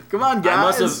 come on, guys. I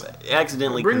must have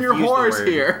accidentally Bring your confused whores the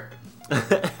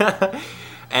word. here.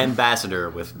 Ambassador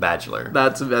with Bachelor.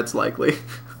 That's likely.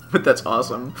 But that's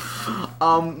awesome.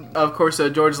 Of course,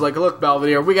 George's like, look,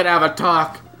 Belvedere, we gotta have a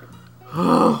talk.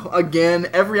 Again,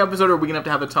 every episode are we gonna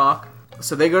have to talk.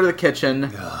 So they go to the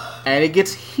kitchen, and it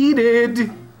gets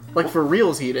heated. Like, for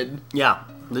reals heated. Yeah.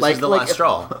 This is the last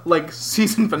straw. Like,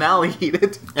 season finale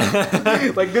heated.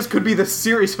 Like, this could be the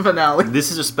series finale.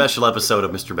 This is a special episode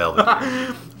of Mr.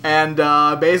 Belvedere. And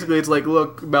basically it's like,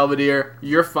 look, Belvedere,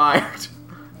 you're fired.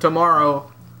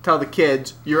 Tomorrow, tell the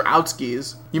kids, you're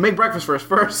outskis. You make breakfast for us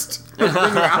first. And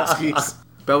then you're outskis.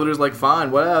 Belvedere's like,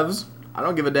 fine, whatevs. I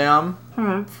don't give a damn.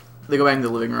 They go back into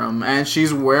the living room, and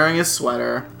she's wearing his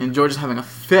sweater, and George is having a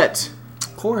fit.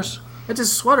 Of course. That's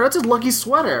his sweater. That's his lucky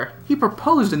sweater. He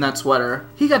proposed in that sweater.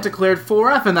 He got declared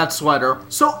 4F in that sweater.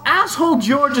 So asshole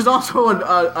George is also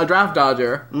a draft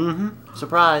dodger.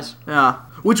 Surprise. Yeah.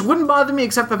 Which wouldn't bother me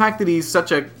except the fact that he's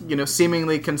such a,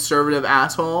 seemingly conservative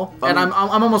asshole. And I'm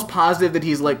almost positive that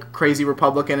he's like crazy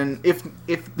Republican, and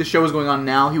if the show was going on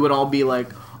now, he would all be like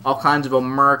all kinds of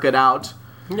America'd out.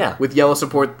 Yeah. With yellow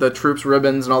support the troops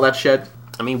ribbons and all that shit.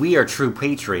 I mean, we are true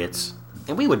patriots.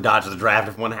 And we would dodge the draft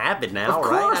if one happened now, Of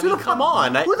right? course, I mean, come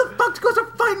on. Who the fuck goes to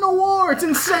fight in a war? It's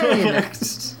insane.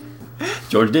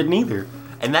 George didn't either.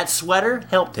 And that sweater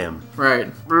helped him.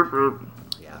 Right.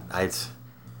 Yeah,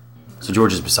 so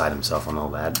George is beside himself on all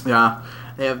that. Yeah.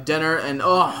 They have dinner, and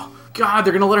oh, God,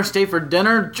 they're gonna let her stay for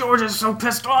dinner? George is so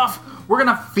pissed off. We're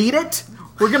gonna feed it?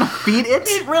 We're gonna feed it?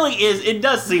 It really is. It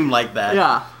does seem like that.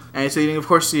 Yeah. And so, of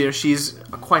course, she's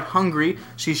quite hungry.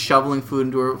 She's shoveling food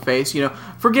into her face,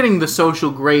 forgetting the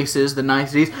social graces, the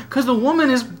niceties, because the woman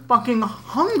is fucking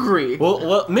hungry.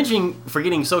 Well, mentioning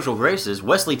forgetting social graces,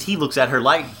 Wesley T looks at her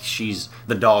like she's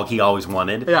the dog he always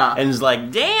wanted. Yeah. And is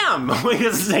like, damn! He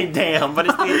doesn't say damn, but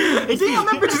it's Damn,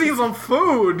 that bitch needs some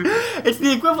food. It's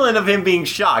the equivalent of him being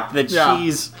shocked that Yeah.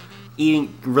 she's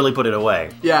really put it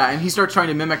away. Yeah, and he starts trying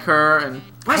to mimic her, and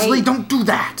Wesley, don't do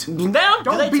that. No,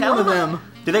 Don't be one of them.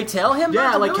 Do they tell him? Yeah,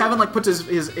 not to like do Kevin it? like puts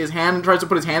his hand, tries to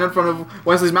put his hand in front of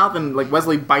Wesley's mouth, and like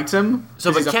Wesley bites him. So,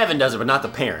 'Cause but he's a- Kevin does it, but not the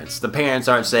parents. The parents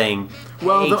aren't saying, "Hey,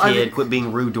 Well, I kid, mean- quit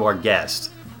being rude to our guest."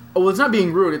 Well, it's not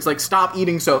being rude. It's like stop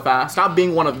eating so fast. Stop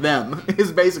being one of them.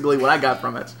 Is basically what I got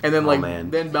from it. And then like man.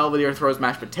 then Belvedere throws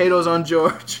mashed potatoes on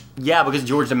George. Yeah, because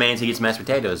George demands he gets mashed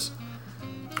potatoes.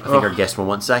 I think our guest will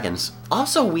want seconds.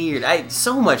 Also weird.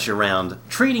 So much around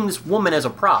treating this woman as a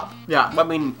prop. Yeah. I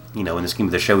mean, in the scheme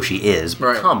of the show, she is. But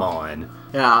Right. come on,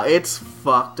 Yeah, it's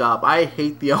fucked up. I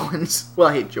hate the Owens. Well,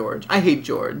 I hate George. I hate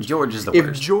George. George is the If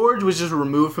worst. George was just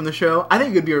removed from the show, I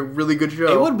think it'd be a really good show.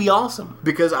 It would be awesome.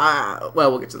 Because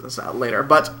we'll get to this later.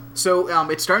 But so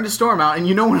it's starting to storm out, and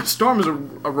you know when a storm is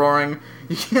roaring,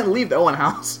 you can't leave the Owen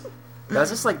house. That's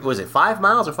just like, was it 5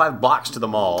 miles or 5 blocks to the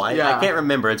mall? I Yeah. can't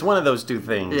remember. It's one of those two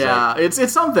things. Yeah, Like,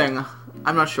 it's something.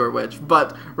 I'm not sure which,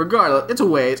 but regardless, it's a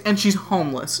ways, and she's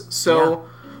homeless. So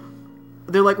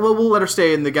they're like, well, we'll let her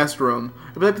stay in the guest room.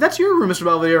 But like, that's your room, Mr.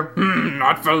 Belvedere.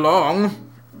 Not for long.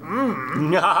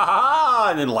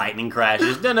 and then lightning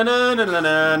crashes.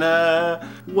 Da-na-na-na-na-na.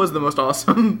 Was the most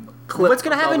awesome clip. What's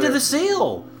gonna of happen to Belvedere. the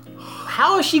seal?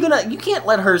 How is she gonna? You can't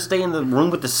let her stay in the room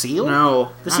with the seal.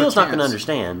 No, the not a seal's not gonna chance.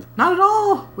 understand. Not at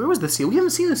all. Where was the seal? We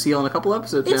haven't seen the seal in a couple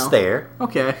episodes It's now. there.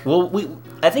 Okay. Well,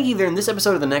 I think either in this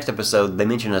episode or the next episode they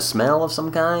mention a smell of some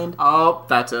kind, Oh,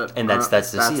 that's it. and that's the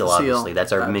seal. Obviously,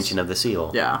 that's our That's- mention of the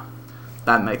seal. Yeah,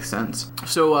 that makes sense.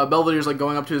 So Belvedere's like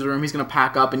going up to his room. He's gonna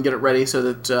pack up and get it ready so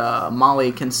that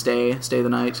Molly can stay the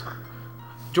night.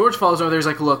 George follows over there. He's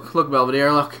like, look,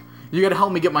 Belvedere, look, you gotta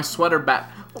help me get my sweater back.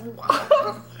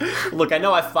 Look, I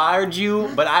know I fired you,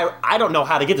 but I don't know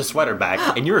how to get the sweater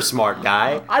back, and you're a smart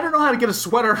guy. I don't know how to get a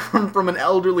sweater from an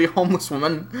elderly homeless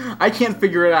woman. I can't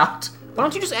figure it out. Why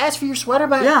don't you just ask for your sweater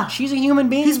back? Yeah. She's a human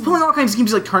being. He's pulling all kinds of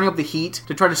schemes, like turning up the heat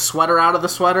to try to sweat her out of the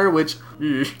sweater, which,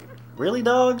 Really,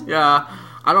 dog? yeah,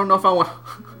 I don't know if I want.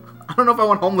 I don't know if I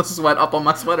want homeless sweat up on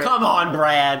my sweater. Come on,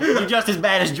 Brad. You're just as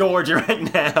bad as George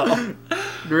right now.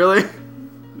 Really?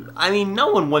 I mean, no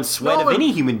one wants sweat No of one-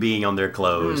 any human being on their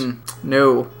clothes.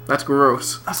 No, that's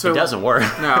gross. So, It doesn't work.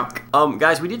 No.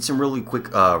 Guys, we did some really quick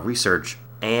research,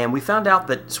 and we found out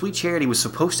that Sweet Charity was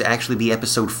supposed to actually be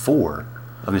episode 4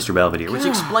 of Mr. Belvedere, which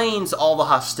explains all the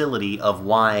hostility of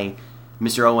why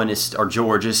Mr. Owen or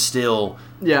George is still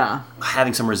Yeah.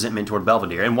 having some resentment toward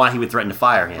Belvedere, and why he would threaten to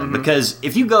fire him. Mm-hmm. Because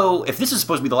if this is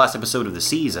supposed to be the last episode of the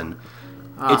season,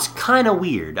 it's kind of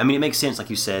weird. I mean, it makes sense, like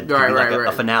you said, to be Right, like a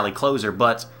right. finale closer,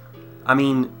 but I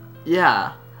mean,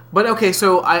 Yeah. But okay,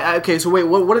 so so wait,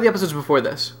 what are the episodes before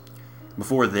this?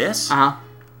 before this, Uh-huh.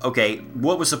 okay,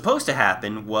 what was supposed to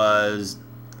happen was,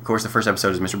 of course, the first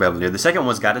episode is Mr. Belvedere. The second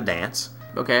one's Gotta Dance.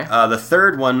 Okay. The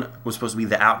third one was supposed to be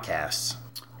The Outcasts,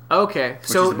 Okay. which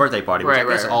So is the birthday party, which right, I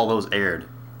guess right. all those aired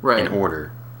Right. in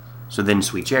order. So then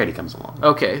Sweet Charity comes along.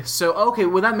 Okay. So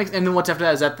well that makes, and then what's after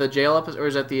that? Is that the jail episode or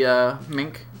is that the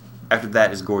Mink? After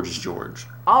that is Gorgeous George.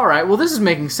 All right. Well, this is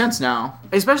making sense now,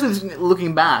 especially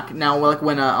looking back now. Like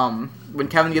when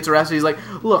Kevin gets arrested, he's like,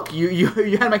 "Look, you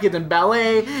had my kids in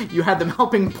ballet. You had them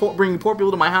helping bring poor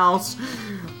people to my house.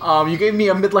 You gave me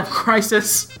a midlife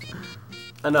crisis.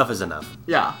 Enough is enough.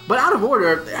 Yeah, but out of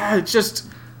order. It's just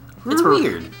It's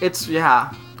weird. It's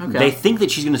yeah. Okay. They think that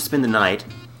she's going to spend the night.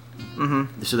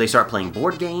 Mm-hmm. So they start playing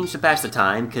board games to pass the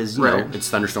time because, you know, Right. it's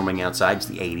thunderstorming outside. It's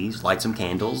the 80s. Light some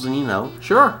candles and,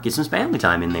 Sure. get some family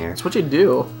time in there. That's what you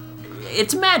do.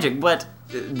 It's magic, but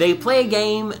they play a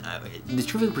game, the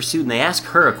Trivial Pursuit, and they ask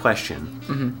her a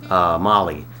question,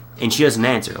 Molly, and she doesn't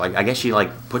answer. Like, I guess she,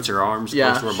 like, puts her arms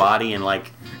Yeah, close to her body and, like...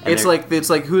 and It's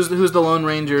like who's the Lone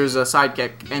Ranger's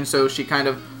sidekick, and so she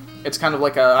it's kind of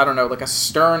like a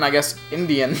stern, I guess,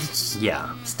 Indian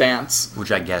Yeah, stance.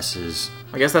 which I guess is...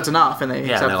 I guess that's enough, and they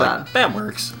Yeah, accept no, that. like, that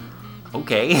works.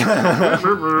 Okay.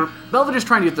 Belvedere's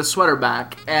trying to get the sweater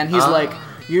back, and he's like,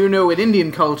 in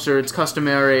Indian culture, it's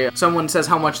customary. Someone says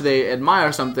how much they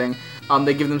admire something,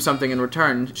 they give them something in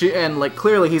return.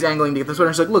 Clearly he's angling to get the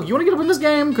sweater. She's like, look, you want to get up in this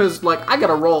game? Because, I got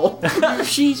to roll.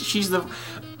 She's the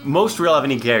most real of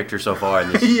any character so far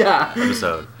in this Yeah.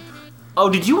 episode. Oh,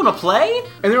 did you want to play?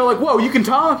 And they're like, whoa, you can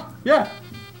talk? Yeah.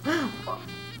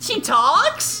 She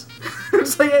talks?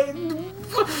 It's like,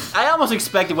 I almost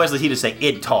expected Wesley T to say,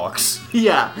 it talks.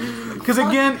 yeah. Because,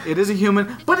 again, it is a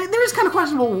human. But there is kind of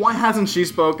questionable, why hasn't she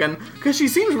spoken? Because she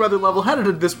seems rather level-headed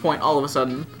at this point, all of a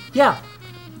sudden. Yeah.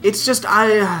 It's just,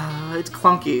 it's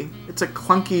clunky. It's a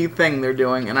clunky thing they're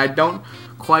doing, and I don't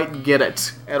quite get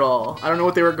it at all. I don't know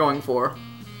what they were going for.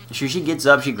 She gets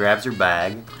up, she grabs her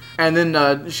bag. And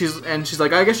then she's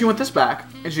like, I guess you want this back.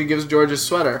 And she gives George his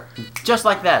sweater. Just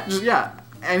like that. Yeah.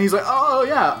 And he's like, oh,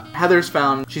 yeah.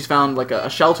 She's found, like, a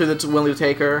shelter that's willing to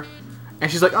take her. And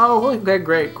she's like, oh, well, okay,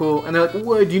 great, cool. And they're like,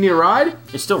 what, do you need a ride?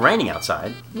 It's still raining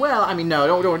outside. Well, I mean, no,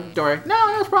 don't worry.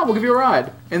 No problem, we'll give you a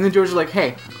ride. And then George is like,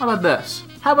 hey, how about this?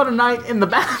 How about a night in the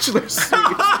bachelor's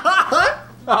suite?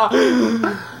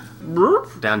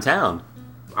 Downtown.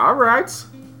 All right.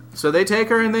 So they take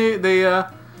her and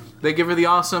they give her the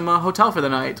awesome hotel for the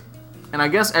night. And I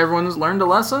guess everyone's learned a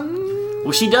lesson.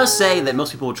 Well, she does say that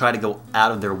most people will try to go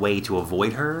out of their way to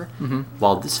avoid her,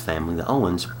 while this family, the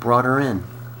Owens, brought her in.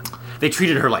 They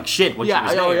treated her like shit when she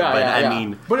was there, but I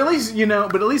mean... But at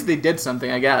least they did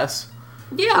something, I guess.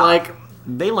 Yeah. Like,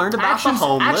 they learned about the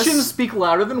homeless. Actions speak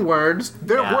louder than words.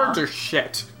 Their Yeah. words are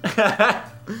shit.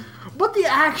 But the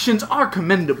actions are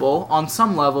commendable on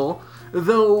some level,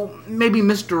 though maybe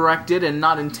misdirected and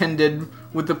not intended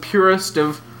with the purest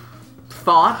of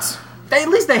thoughts. At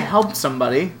least they helped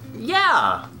somebody.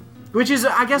 Yeah. Which is,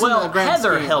 I guess, in the Well, grand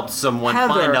Heather scheme. helped someone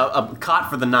Heather. find a cot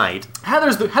for the night.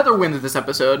 Heather wins this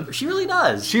episode. She really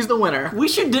does. She's the winner. We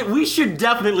should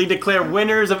definitely declare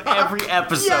winners of every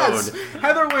episode. Yes!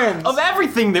 Heather wins! Of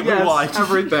everything that Yes, we watch.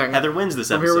 everything. Heather wins this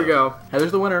So episode. here we go.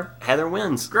 Heather's the winner. Heather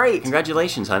wins. Great.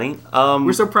 Congratulations, honey.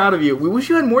 We're so proud of you. We wish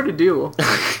you had more to do.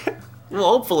 Well,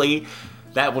 hopefully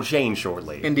that will change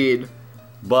shortly. Indeed.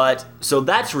 But, so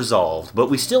that's resolved, but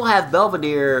we still have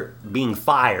Belvedere being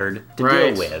fired to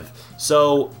Right. deal with.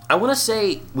 So, I want to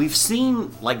say, we've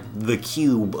seen, like, the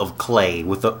cube of clay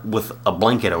with a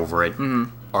blanket over it,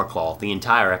 or cloth, the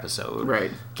entire episode.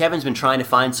 Right. Kevin's been trying to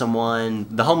find someone.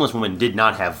 The homeless woman did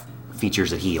not have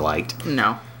features that he liked.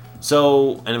 No.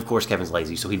 So, and of course Kevin's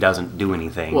lazy, so he doesn't do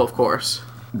anything. Well, of course.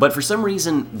 But for some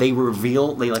reason, they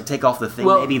like, take off the thing.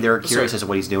 Well, Maybe they're curious sorry. as to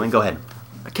what he's doing. Go ahead.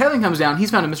 Kevin comes down, he's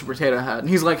found a Mr. Potato Head, and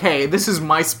he's like, hey, this is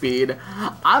my speed.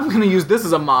 I'm gonna use this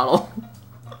as a model.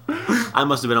 I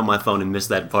must have been on my phone and missed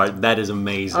that part. That is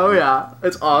amazing. Oh yeah,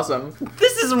 it's awesome.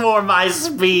 This is more my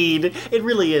speed. It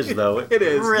really is, though. It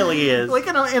is. It really is. Like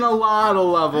in a lot of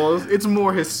levels, it's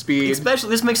more his speed.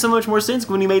 Especially, this makes so much more sense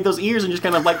when he made those ears and just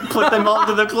kind of like put them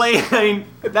onto the clay. I mean,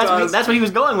 does. that's what he was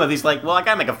going with. He's like, well, I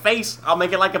gotta make a face. I'll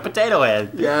make it like a potato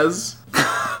head. Yes.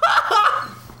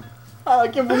 I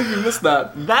can't believe you missed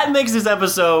that. That makes this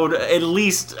episode at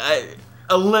least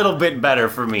a little bit better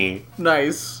for me.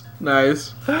 Nice.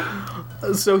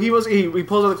 So he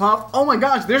pulls out the cloth. Oh my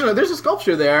gosh, there's a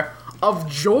sculpture there of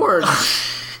George.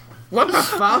 What the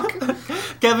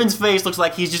fuck? Kevin's face looks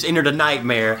like he's just entered a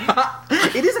nightmare.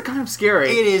 It is a kind of scary.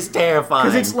 It is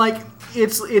terrifying. Because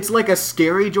it's like a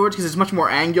scary George because it's much more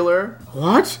angular.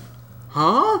 What?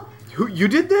 Huh? You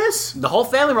did this? The whole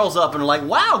family rolls up and are like,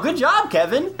 wow, good job,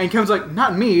 Kevin. And Kevin's like,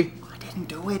 not me. I didn't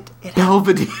do it.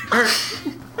 Belvedere.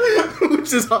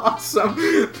 Which is awesome.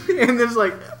 And there's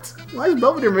like, why is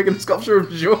Belvedere making a sculpture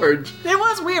of George? It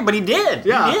was weird, but he did.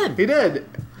 Yeah, He did.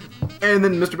 And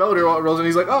then Mr. Belvedere rolls in,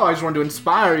 he's like, oh, I just wanted to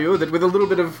inspire you that with a little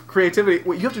bit of creativity.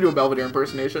 Wait, you have to do a Belvedere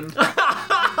impersonation.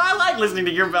 I like listening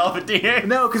to your Belvedere.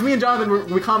 No, because me and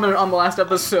Jonathan, we commented on the last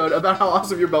episode about how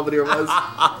awesome your Belvedere was.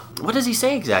 What does he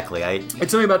say exactly? It's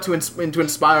something about to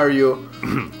inspire you.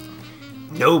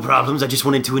 No problems, I just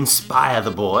wanted to inspire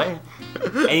the boy.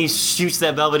 And he shoots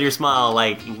that Belvedere smile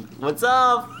like, what's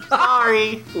up?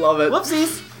 Sorry. Love it.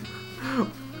 Whoopsies.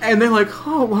 And they're like,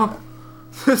 oh, well,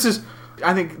 this is...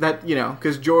 I think that,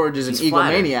 because George is an He's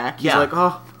flattered. egomaniac. He's Yeah. like,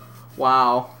 oh,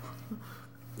 wow.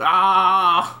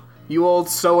 Ah, you old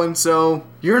so-and-so,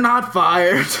 you're not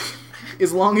fired.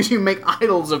 As long as you make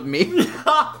idols of me.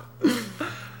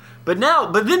 But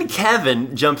then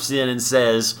Kevin jumps in and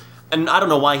says, and I don't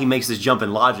know why he makes this jump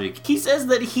in logic. He says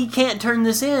that he can't turn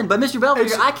this in, but Mr.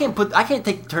 Belvedere, I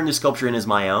can't turn this sculpture in as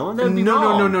my own. That would be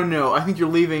wrong. No. I think you're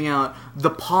leaving out the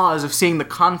pause of seeing the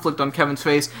conflict on Kevin's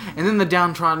face, and then the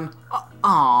downtrodden,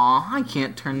 aw, I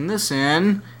can't turn this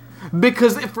in.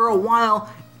 Because for a while,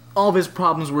 all of his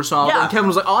problems were solved, Yeah. and Kevin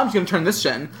was like, oh, I'm just gonna turn this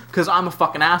in, because I'm a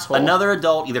fucking asshole. Another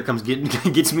adult either comes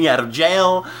gets me out of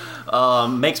jail,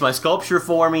 makes my sculpture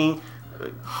for me.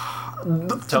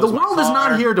 The world is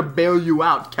not here to bail you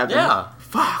out, Kevin. Yeah.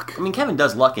 Fuck. I mean, Kevin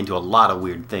does luck into a lot of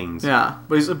weird things. Yeah,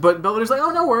 but Belvedere's like, oh,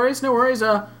 no worries,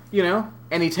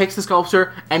 and he takes the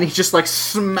sculpture, and he just,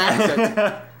 smacks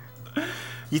it.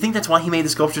 You think that's why he made the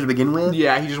sculpture to begin with?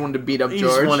 Yeah, he just wanted to beat up He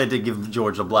George. just wanted to give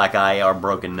George a black eye or a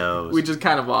broken nose. Which is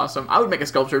kind of awesome. I would make a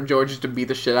sculpture of George just to beat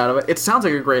the shit out of it. It sounds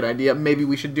like a great idea. Maybe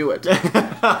we should do it.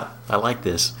 I like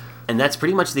this. And that's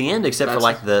pretty much the end, except for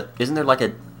isn't there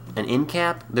an end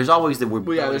cap? There's always the Well,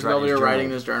 yeah, there's Belvedere writing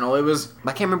this journal.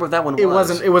 I can't remember what that one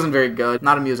was. It wasn't very good.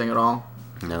 Not amusing at all.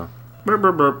 No. Burp,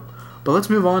 burp, burp. But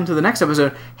let's move on to the next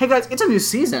episode. Hey guys, it's a new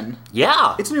season.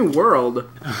 Yeah. It's a new world.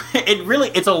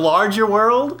 It's a larger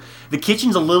world. The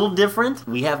kitchen's a little different.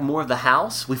 We have more of the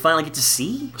house. We finally get to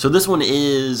see. So this one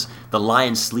is The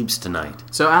Lion Sleeps Tonight.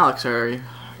 So Alex, are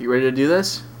you ready to do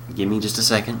this? Give me just a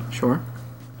second. Sure.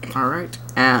 All right.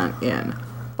 And in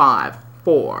 5,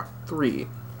 4, 3,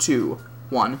 2,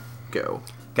 1, go.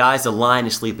 Guys, the lion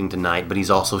is sleeping tonight, but he's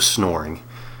also snoring.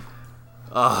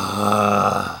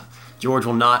 George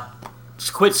will not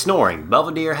quit snoring.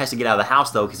 Belvedere has to get out of the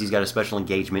house, though, because he's got a special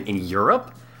engagement in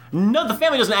Europe. No, the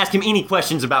family doesn't ask him any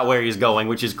questions about where he's going,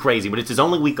 which is crazy, but it's his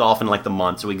only week off in, like, the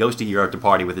month, so he goes to Europe to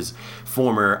party with his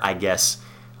former, I guess,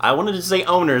 I wanted to say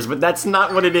owners, but that's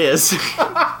not what it is.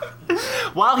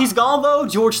 While he's gone, though,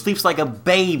 George sleeps like a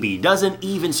baby, doesn't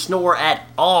even snore at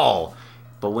all.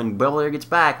 But when Belvedere gets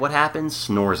back, what happens?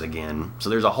 Snores again. So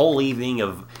there's a whole evening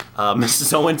of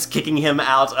Mrs. Owens kicking him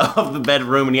out of the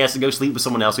bedroom, and he has to go sleep with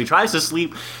someone else. So he tries to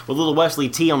sleep with little Wesley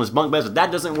T on his bunk beds, but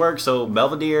that doesn't work, so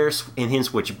Belvedere and him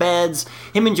switch beds.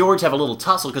 Him and George have a little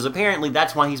tussle, because apparently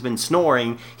that's why he's been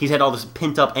snoring. He's had all this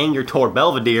pent-up anger toward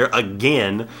Belvedere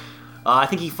again. I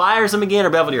think he fires him again,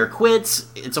 or Belvedere quits.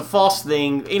 It's a false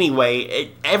thing.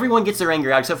 Anyway, everyone gets their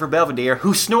anger out except for Belvedere,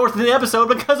 who snores in the episode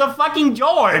because of fucking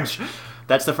George!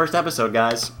 That's the first episode,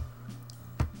 guys.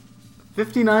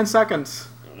 59 seconds.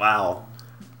 Wow.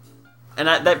 And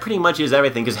that pretty much is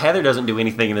everything, because Heather doesn't do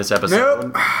anything in this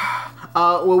episode. Nope.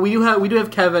 Well, we do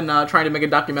have Kevin trying to make a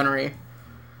documentary.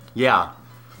 Yeah.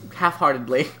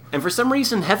 Half-heartedly. And for some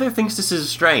reason, Heather thinks this is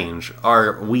strange,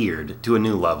 or weird, to a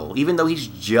new level, even though he's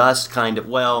just kind of,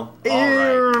 well,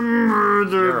 alright.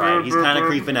 You're right, he's kind of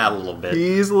creeping out a little bit.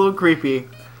 He's a little creepy.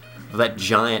 That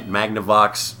giant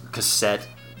Magnavox cassette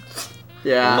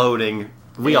Yeah. loading.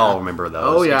 We all remember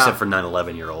those, Oh, yeah. except for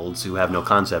 9/11-year-olds who have no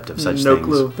concept of such No things.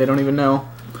 clue. They don't even know.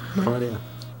 No idea.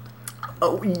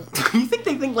 Oh, You think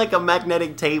they think like a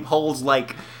magnetic tape holds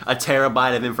like a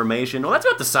terabyte of information? Well, that's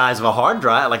about the size of a hard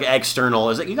drive, like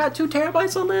external. Is it? You got 2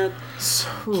 terabytes on that?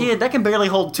 Kid, that can barely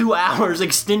hold 2 hours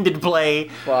extended play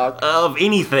Fuck. of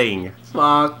anything.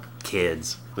 fuck.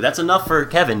 Kids. But that's enough for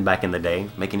Kevin back in the day,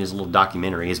 making his little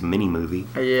documentary, his mini-movie.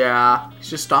 Yeah. He's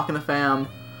just stalking the fam.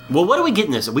 Well, what do we get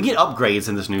in this? We get upgrades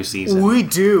in this new season. We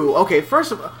do. Okay,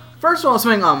 first of all,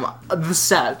 something the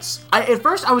sets. At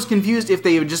first I was confused if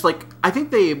they would just like I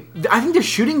think they're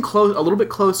shooting close a little bit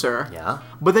closer. Yeah.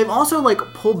 But they've also like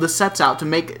pulled the sets out to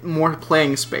make more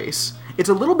playing space. It's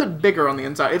a little bit bigger on the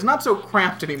inside. It's not so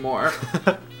cramped anymore.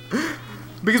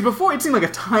 Because before it seemed like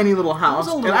a tiny little house,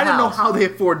 little and I didn't know house. how they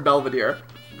afford Belvedere.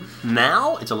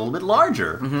 Now it's a little bit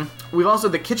larger. Mm-hmm. We've also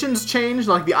the kitchen's changed.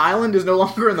 Like the island is no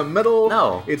longer in the middle.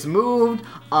 No. It's moved.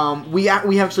 We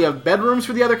actually have bedrooms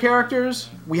for the other characters.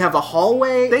 We have a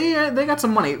hallway. They got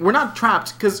some money. We're not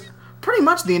trapped because pretty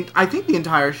much I think the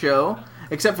entire show,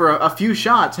 except for a few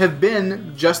shots, have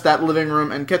been just that living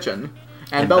room and kitchen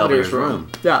and Belvedere's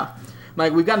room. Yeah,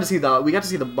 like we got to see the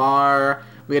bar.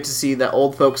 We got to see the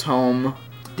old folks' home.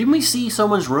 Didn't we see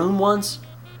someone's room once?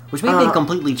 Which maybe they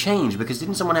completely changed, because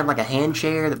didn't someone have like a hand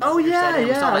chair? That Oh, yeah,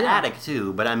 We saw the yeah. attic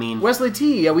too, but I mean... Wesley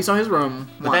T. Yeah, we saw his room.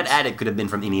 But once. that attic could have been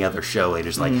from any other show. They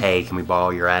just like, hey, can we borrow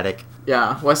your attic?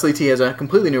 Yeah, Wesley T. has a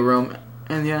completely new room,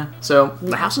 and yeah, so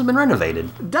The house has been renovated.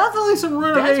 definitely some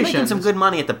Dad's renovations. making some good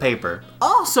money at the paper.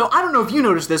 Also, I don't know if you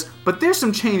noticed this, but there's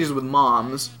some changes with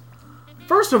Moms.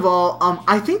 First of all,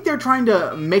 I think they're trying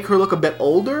to make her look a bit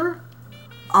older,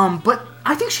 but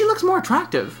I think she looks more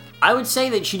attractive. I would say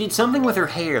that she did something with her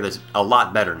hair that's a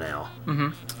lot better now. Mm-hmm.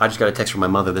 I just got a text from my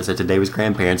mother that said today was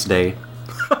Grandparents' Day.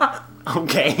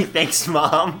 Okay, thanks,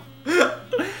 Mom.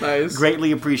 Nice.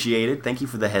 Greatly appreciated. Thank you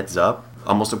for the heads up.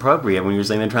 Almost appropriate when you were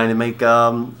saying they're trying to make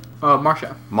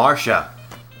Marsha.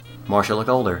 Marsha look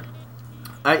older.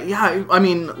 Yeah, I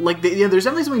mean, like, there's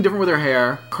definitely something different with her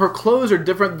hair. Her clothes are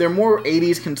different. They're more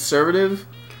 80s conservative,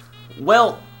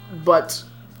 Well, but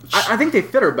I think they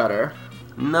fit her better.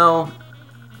 no.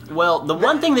 Well, the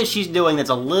one thing that she's doing that's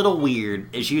a little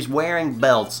weird is she's wearing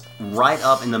belts right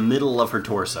up in the middle of her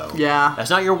torso. Yeah. That's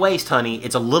not your waist, honey.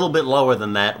 It's a little bit lower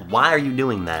than that. Why are you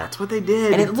doing that? That's what they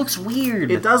did. And it looks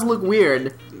weird. It does look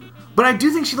weird. But I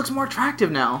do think she looks more attractive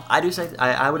now. I do say,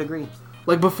 I would agree.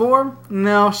 Like before,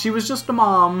 no, she was just a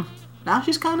mom. Now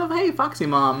she's kind of, hey, foxy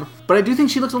mom. But I do think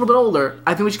she looks a little bit older.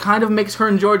 I think which kind of makes her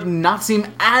and George not seem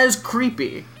as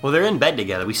creepy. Well, they're in bed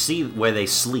together. We see where they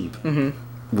sleep,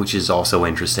 which is also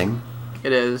interesting.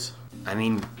 It is. I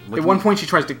mean... At one point she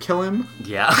tries to kill him.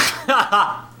 Yeah.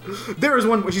 There is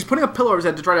one where she's putting a pillow over his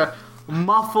head to try to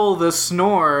muffle the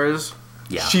snores.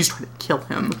 Yeah. She's trying to kill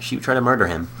him. She would try to murder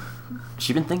him.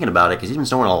 She's been thinking about it because he's been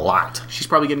snoring a lot. She's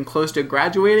probably getting close to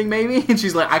graduating, maybe, and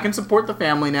she's like, I can support the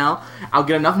family now. I'll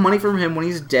get enough money from him when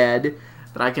he's dead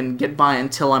that I can get by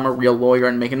until I'm a real lawyer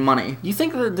and making money. You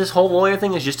think that this whole lawyer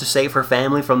thing is just to save her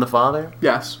family from the father?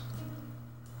 Yes,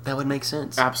 That would make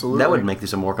sense. Absolutely. That would make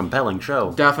this a more compelling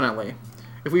show. definitely.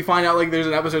 If we find out, like, there's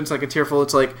an episode, it's like a tearful,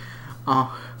 it's like,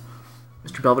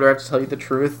 Mr. Belvedere, I have to tell you the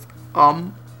truth.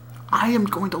 I am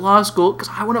going to law school because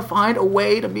I want to find a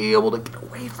way to be able to get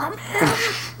away from him.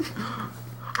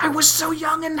 I was so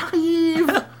young and naive.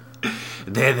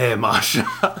 There,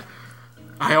 Masha.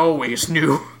 I always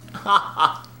knew.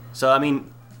 So,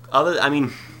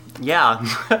 yeah.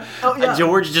 Oh, yeah.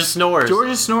 George just snores. George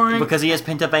is snoring. Because he has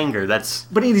pent-up anger. That's...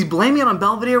 But he's blaming it on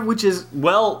Belvedere, which is...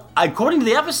 Well, according to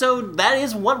the episode, that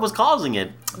is what was causing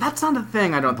it. That's not a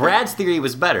thing, I don't think. Brad's theory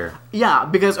was better. Yeah,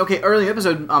 because, okay, early in the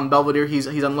episode, Belvedere, he's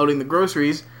unloading the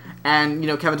groceries, and,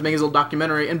 Kevin's making his little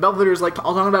documentary, and Belvedere's, like,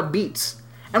 all talking about beets.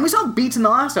 And we saw beets in the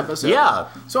last episode. Yeah.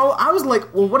 So I was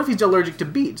like, well, what if he's allergic to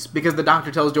beets? Because the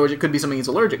doctor tells George it could be something he's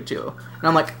allergic to. And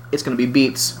I'm like, it's going to be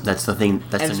beets. That's the thing.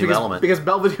 That's And the it's new element. Because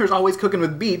Belvedere's always cooking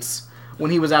with beets.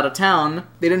 When he was out of town,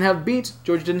 they didn't have beets,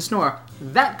 George didn't snore.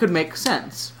 That could make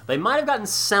sense. They might have gotten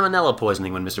salmonella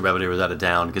poisoning when Mr. Belvedere was out of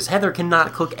town, because Heather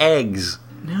cannot cook eggs.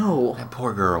 No. That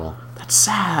poor girl. That's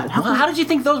sad. Well, how did you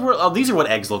think those were... Oh, these are what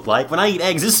eggs look like. When I eat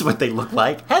eggs, this is what they look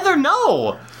like. Heather,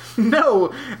 no!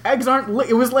 No, eggs aren't...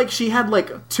 It was like she had,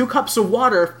 like, 2 cups of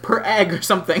water per egg or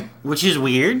something. Which is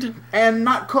weird. And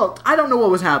not cooked. I don't know what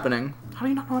was happening. How do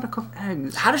you not know how to cook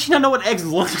eggs? How does she not know what eggs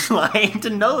look like to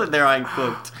know that they're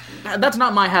uncooked? That's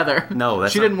not my Heather. No,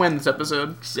 that's She not- didn't win this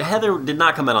episode. Heather did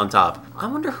not come out on top. I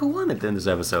wonder who won it in this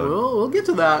episode. We'll get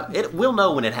to that. We'll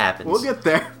know when it happens. We'll get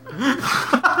there.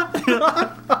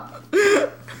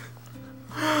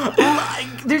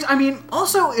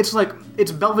 Also, it's like,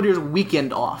 it's Belvedere's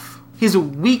weekend off. His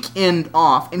weekend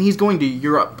off, and he's going to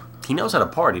Europe. He knows how to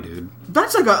party, dude.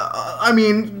 That's like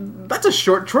that's a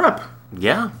short trip.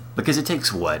 Yeah, because it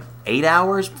takes, 8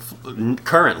 hours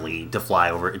currently to fly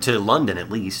over to London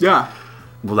at least. Yeah.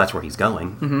 Well, that's where he's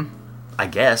going. Mm-hmm. I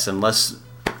guess, unless...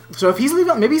 So if he's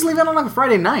leaving, maybe he's leaving on like a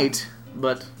Friday night,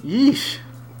 but yeesh.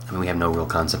 I mean, we have no real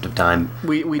concept of time.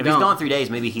 We If don't. he's gone 3 days,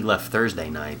 maybe he left Thursday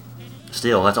night.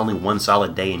 Still, that's only one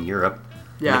solid day in Europe.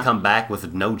 Yeah. And to come back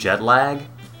with no jet lag?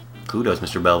 Kudos,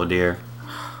 Mr. Belvedere.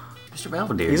 Mr.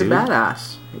 Belvedere, He's dude. a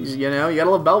badass. He's, you gotta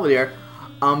love Belvedere.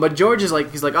 But George is like,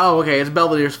 oh, okay, it's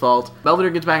Belvedere's fault. Belvedere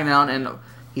gets back down and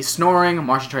he's snoring.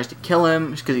 Marcia tries to kill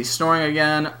him because he's snoring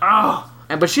again. Oh!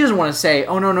 But she doesn't want to say,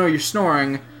 oh, no, you're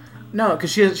snoring. No,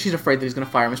 because she's afraid that he's going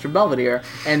to fire Mr. Belvedere.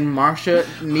 And Marcia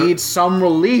needs some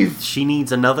relief. She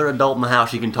needs another adult in the house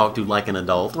she can talk to like an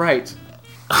adult. Right.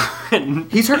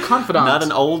 He's her confidant.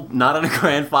 Not a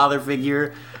grandfather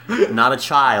figure, not a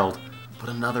child, but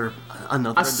another A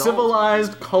adult.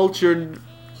 civilized, cultured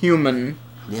human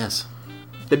Yes.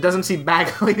 that doesn't see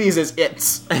bag ladies as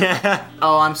its.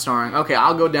 Oh, I'm snoring. Okay,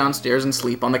 I'll go downstairs and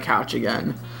sleep on the couch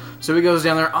again. So he goes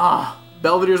down there.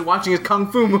 Belvedere's watching his kung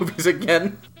fu movies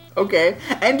again. Okay,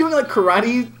 and doing like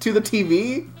karate to the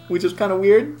TV, which is kind of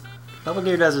weird.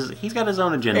 Belvedere he's got his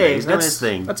own agenda. Hey, He's doing his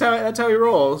thing. That's how he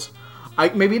rolls.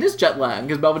 Maybe it is jet lag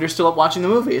because Belvedere's still up watching the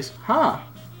movies. Huh.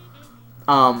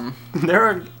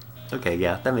 Okay,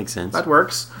 yeah, that makes sense. That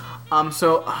works.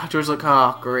 So George's like,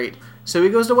 oh, great. So he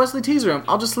goes to Wesley T's room.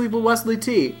 I'll just sleep with Wesley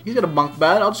T. He's got a bunk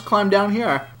bed. I'll just climb down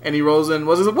here. And he rolls in.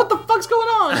 Wesley's like, what the fuck's going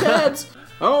on, Dad?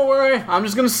 Don't worry. I'm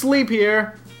just gonna sleep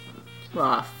here.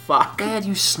 Fuck. Dad,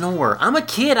 you snore. I'm a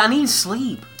kid. I need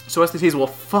sleep. So Wesley T's, well,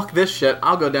 fuck this shit.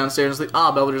 I'll go downstairs and sleep.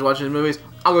 Belvedere's watching his movies.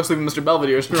 I'll go sleep in Mr.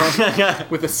 Belvedere's room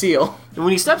with a seal. And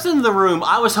when he steps into the room,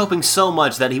 I was hoping so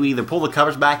much that he would either pull the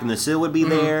covers back and the seal would be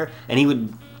there, and he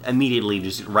would immediately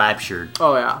just raptured.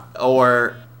 Oh, yeah.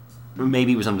 Or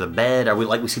maybe it was under the bed, or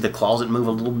we see the closet move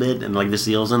a little bit, and like the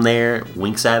seal's in there,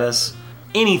 winks at us.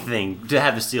 Anything to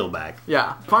have the seal back.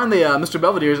 Yeah. Finally, Mr.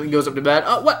 Belvedere goes up to bed.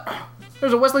 Oh, what?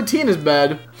 There's a Wesley T in his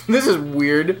bed. This is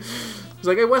weird. He's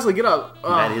like, hey, Wesley, get up.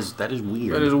 That is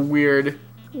weird. That is weird.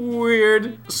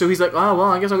 Weird. So he's like, oh, well,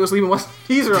 I guess I'll go sleep in Wesley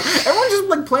T's room. Everyone's just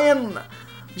like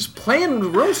playing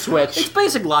room switch. It's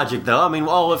basic logic, though. I mean,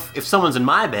 well, if someone's in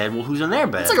my bed, well, who's in their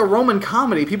bed? It's like a Roman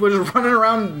comedy. People are just running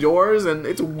around doors, and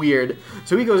it's weird.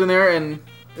 So he goes in there, and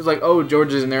it's like, oh,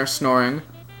 George is in there snoring.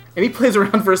 And he plays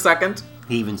around for a second.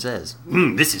 He even says,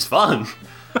 this is fun.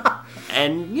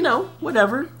 And,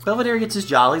 whatever. Belvedere gets his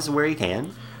jollies where he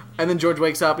can. And then George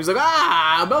wakes up. He's like,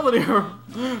 Belvedere,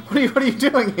 what are you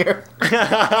doing here?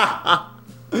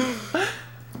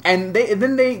 And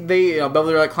then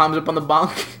Belvedere like climbs up on the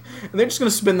bunk, and they're just gonna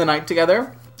spend the night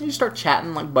together. You just start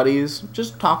chatting like buddies,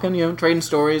 just talking, trading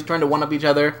stories, trying to one-up each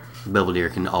other. Belvedere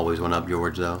can always one-up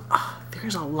George, though.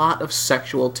 There's a lot of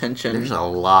sexual tension. There's a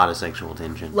lot of sexual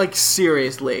tension. Like,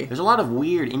 seriously. There's a lot of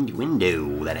weird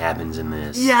innuendo that happens in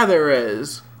this. Yeah, there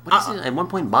is. What is it? At one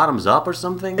point, bottoms up or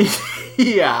something?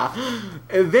 Yeah.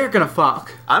 They're gonna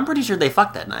fuck. I'm pretty sure they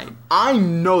fucked that night. I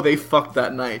know they fucked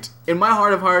that night. In my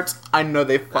heart of hearts, I know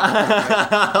they fucked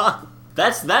that night.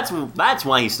 That's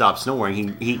why he stopped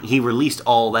snoring. He released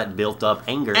all that built up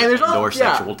anger And there's or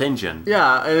sexual tension.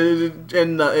 Yeah,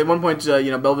 and at one point,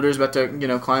 Belvedere's about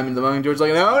to, climb into the mountain. George's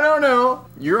like, no,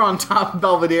 you're on top,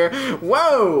 Belvedere.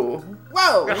 Whoa,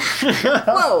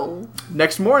 whoa.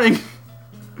 Next morning,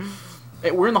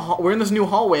 we're in this new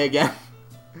hallway again,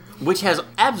 Which has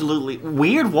absolutely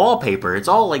weird wallpaper. It's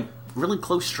all like really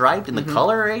close striped, and the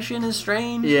coloration is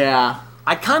strange. Yeah,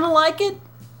 I kind of like it.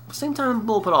 Same time, I'm a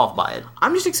little put off by it.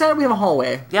 I'm just excited we have a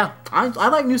hallway. Yeah. I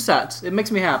like new sets. It makes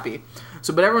me happy.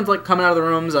 So, but everyone's like coming out of the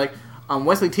rooms. Like,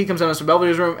 Wesley T comes out of Mr.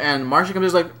 Belvedere's room, and Marcia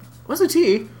comes in like, Wesley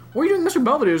T, what are you doing in Mr.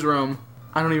 Belvedere's room?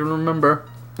 I don't even remember.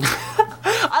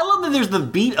 I love that there's the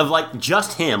beat of like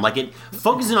just him. Like it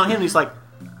focuses on him, and he's like,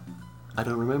 I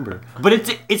don't remember. But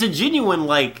it's a genuine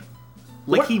like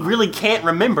What? he really can't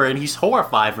remember, and he's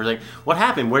horrified for like, what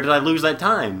happened? Where did I lose that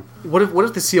time? What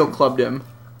if the seal clubbed him?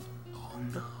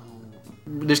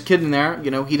 There's a kid in there,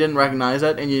 he didn't recognize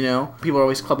it, and people are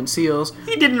always clubbing seals.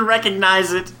 He didn't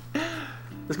recognize it.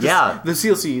 Yeah. The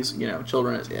seal sees,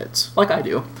 children as it's like I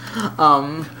do.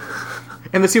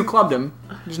 And the seal clubbed him,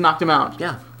 just knocked him out.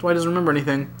 Yeah. That's why he doesn't remember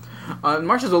anything.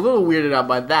 Marcia's a little weirded out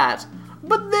by that.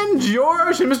 But then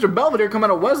George and Mr. Belvedere come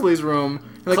out of Wesley's room.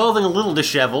 Like, Clothing a little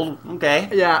disheveled. Okay.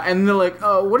 yeah, and they're like,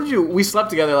 oh, we slept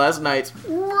together last night.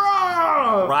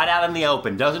 Rawr! Right out in the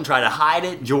open. Doesn't try to hide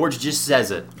it. George just says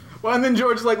it. Well, and then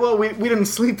George's like, well, we didn't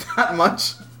sleep that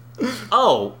much.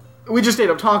 Oh. We just stayed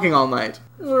up talking all night.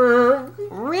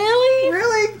 Really?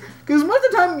 Really? Because most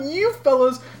of the time, you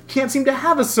fellas can't seem to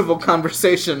have a civil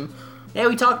conversation. Yeah,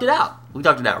 we talked it out. We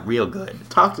talked it out real good.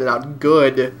 Talked it out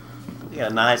good. We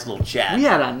had a nice little chat. We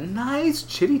had a nice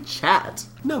chitty chat.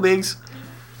 No bigs.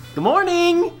 Good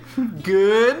morning.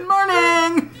 Good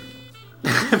morning.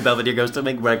 Belvedere goes to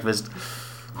make breakfast.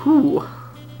 Whew.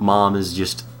 Mom is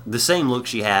just the same look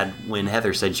she had when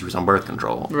Heather said she was on birth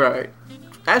control. Right.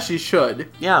 As she should.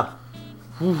 Yeah.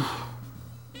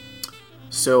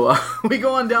 So, we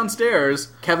go on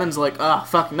downstairs. Kevin's like,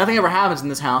 fuck, nothing ever happens in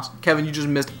this house. Kevin, you just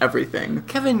missed everything.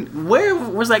 Kevin, where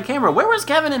was that camera? Where was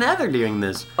Kevin and Heather doing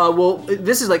this? Well,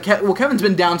 this is like, Kevin's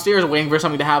been downstairs waiting for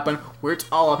something to happen. Where it's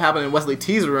all up happening in Wesley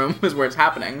T's room is where it's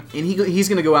happening. And he's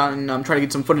gonna go out and try to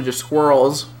get some footage of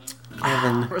squirrels.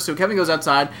 Kevin. So Kevin goes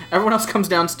outside, everyone else comes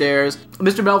downstairs.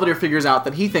 Mr. Belvedere figures out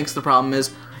that he thinks the problem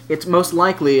is it's most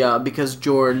likely because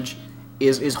George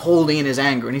is holding in his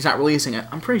anger and he's not releasing it.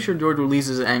 I'm pretty sure George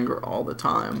releases his anger all the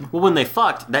time. Well, when they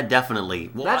fucked, that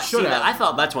definitely... Well, That should have. I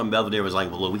thought that's when Belvedere was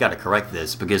like, well, look, we gotta correct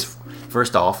this because,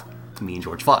 first off, me and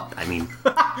George fucked. I mean,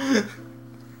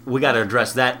 we gotta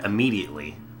address that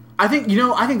immediately. I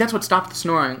think that's what stopped the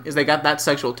snoring, is they got that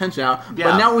sexual tension out.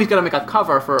 Yeah. But now we've got to make a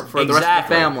cover for the rest of the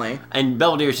family. And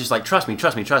Belvedere's just like, trust me.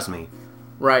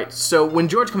 Right. So when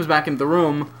George comes back into the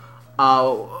room,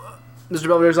 Mr.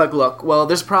 Belvedere's like, look, well,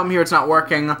 there's a problem here. It's not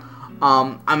working.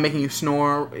 I'm making you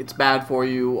snore. It's bad for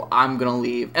you. I'm going to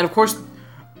leave. And of course,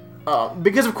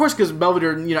 because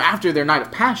Belvedere, after their night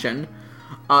of passion,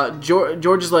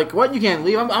 George is like, what? You can't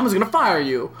leave. I'm just going to fire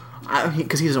you.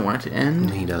 Because he doesn't want it to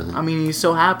end. He doesn't. I mean, he's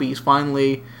so happy. He's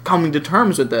finally coming to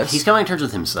terms with this. He's coming to terms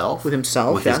with himself. With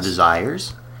himself, With yes. his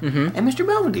desires. Mm-hmm. And Mr.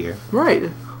 Belvedere. Right.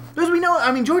 Because we know,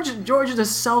 I mean, George is a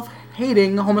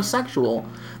self-hating homosexual.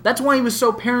 That's why he was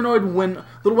so paranoid when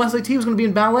little Wesley T was going to be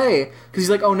in ballet. Because he's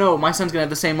like, oh no, my son's going to have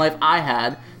the same life I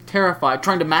had. Terrified,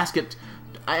 trying to mask it.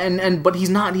 But he's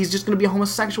not. He's just going to be a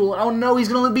homosexual. Oh no, he's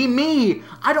going to be me.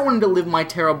 I don't want him to live my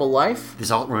terrible life.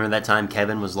 Remember that time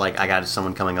Kevin was like, I got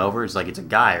someone coming over? It's like, it's a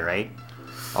guy, right?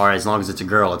 Or as long as it's a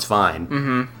girl, it's fine.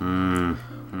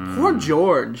 Poor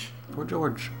George. Poor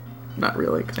George. Not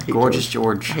really. 'Cause I hate Gorgeous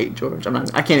George. I hate George.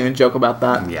 I can't even joke about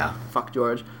that. Yeah. Fuck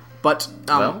George. But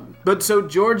Well? but so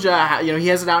George, he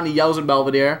has it out and he yells at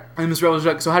Belvedere. And Mr. Belvedere's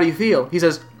like, so how do you feel? He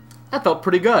says, that felt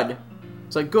pretty good.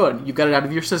 It's like, good. You've got it out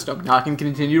of your system. Now I can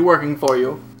continue working for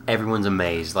you. Everyone's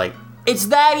amazed. Like, it's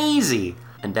that easy.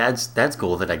 And Dad's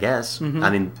cool with it, I guess. Mm-hmm. I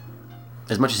mean,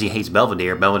 as much as he hates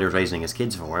Belvedere's raising his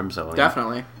kids for him, so...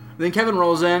 Definitely. Then Kevin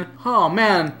rolls in. Oh,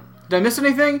 man. Did I miss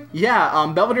anything?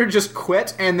 Yeah, Belvedere just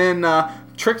quit and then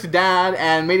tricked Dad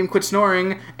and made him quit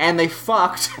snoring, and they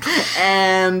fucked,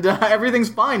 and everything's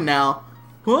fine now.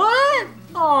 What?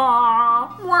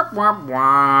 Aww. Womp, womp,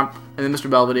 womp. And then Mr.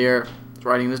 Belvedere He's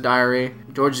writing in his diary.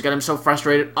 George has got him so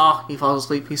frustrated. Oh, he falls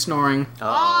asleep. He's snoring.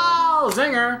 Oh,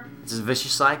 zinger! It's a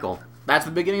vicious cycle. That's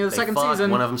the beginning of the second fuck, season.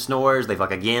 One of them snores, they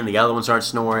fuck again, the other one starts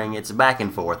snoring. It's back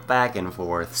and forth, back and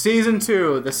forth. Season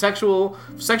 2, the sexual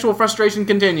frustration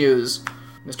continues.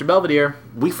 Mr. Belvedere.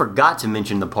 We forgot to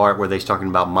mention the part where they're talking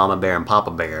about Mama Bear and Papa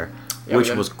Bear, Yeah, which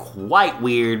we did. was quite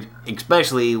weird,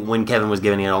 especially when Kevin was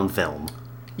giving it on film.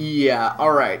 Yeah,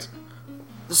 alright.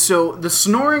 So, the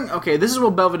snoring... Okay, this is while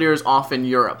Belvedere is off in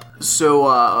Europe.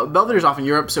 So, Belvedere's off in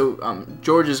Europe, so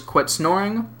George has quit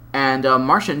snoring, and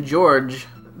Marcia and George...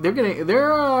 They're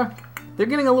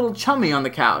getting a little chummy on the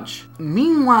couch.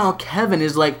 Meanwhile, Kevin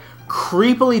is like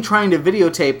creepily trying to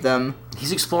videotape them,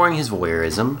 He's exploring his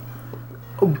voyeurism.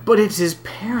 but it's his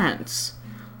parents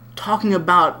talking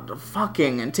about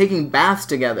fucking and taking baths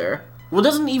together. Well,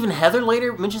 doesn't even Heather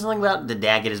later mention something about did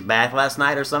Dad get his bath last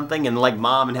night or something? And like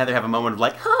Mom and Heather have a moment of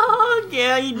like, oh,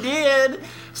 yeah, he did.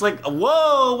 It's like,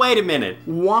 whoa, wait a minute.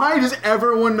 Why does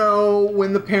everyone know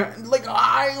when the parent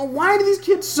why are these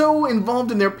kids so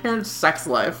involved in their parents' sex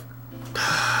life?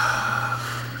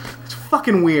 It's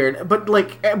fucking weird. But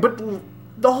the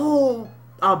whole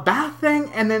bath thing,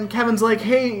 and then Kevin's like,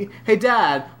 hey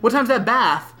Dad, what time's that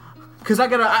bath? Because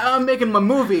I'm making my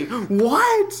movie.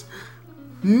 What?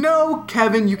 No,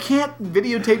 Kevin, you can't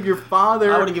videotape your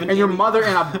father I would've given and your any- mother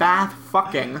in a bath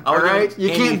fucking. I would've Alright? given You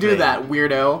can't do anything. that,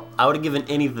 weirdo. I would have given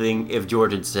anything if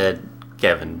George had said,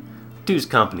 Kevin, two's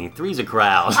company, three's a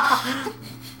crowd.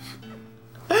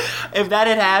 If that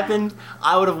had happened,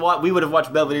 we would have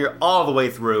watched Belvedere all the way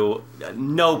through,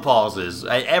 no pauses.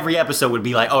 Every episode would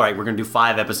be like, all right, we're going to do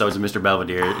 5 episodes of Mr.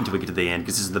 Belvedere until we get to the end,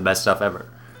 because this is the best stuff ever.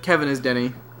 Kevin is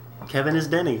Denny. Kevin is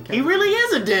Denny. He really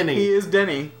is a Denny. He is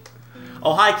Denny.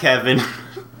 Oh, hi, Kevin.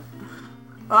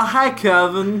 Hi,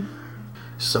 Kevin.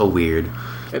 So weird.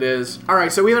 It is.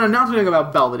 Alright, so we have an announcement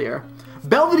about Belvedere.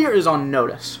 Belvedere is on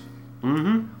notice.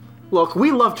 Mm-hmm. Look,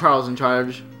 we love Charles in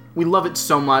Charge. We love it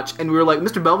so much, and we were like,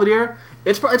 Mr. Belvedere,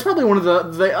 it's probably one of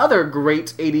the other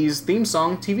great 80s theme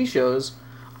song TV shows.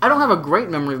 I don't have a great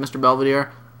memory of Mr.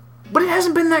 Belvedere, but it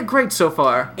hasn't been that great so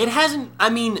far. It hasn't, I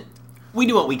mean, we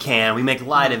do what we can. We make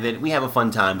light of it. We have a fun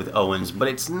time with Owens, but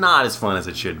it's not as fun as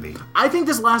it should be. I think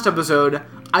this last episode,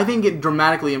 I think it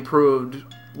dramatically improved,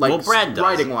 like, Well, Brad does.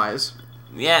 writing-wise.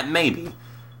 Yeah, maybe.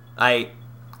 I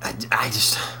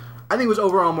just... I think it was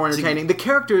overall more entertaining. The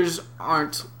characters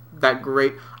aren't that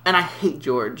great, and I hate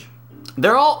George.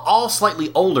 They're all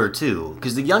slightly older, too,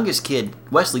 because the youngest kid,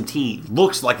 Wesley T,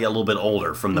 looks like a little bit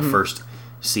older from the first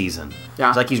season. Yeah.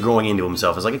 It's like he's growing into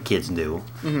himself. It's like a kids do.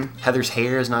 Mm-hmm. Heather's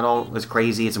hair is not all as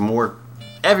crazy. It's more...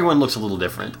 Everyone looks a little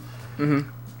different. Mm-hmm.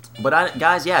 But,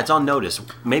 guys, yeah, it's on notice.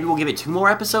 Maybe we'll give it 2 more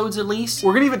episodes at least?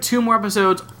 We're gonna give it 2 more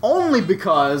episodes only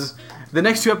because the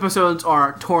next 2 episodes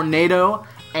are Tornado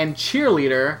and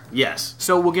Cheerleader, Yes.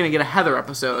 so we're gonna get a Heather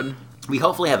episode. We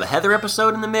hopefully have a Heather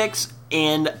episode in the mix,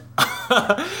 and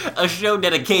a show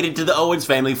dedicated to the Owens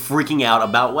family freaking out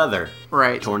about weather.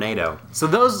 Right. Tornado. So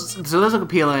those look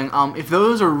appealing. If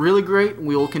those are really great,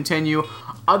 we will continue.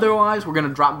 Otherwise, we're gonna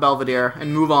drop Belvedere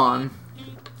and move on.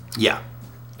 Yeah.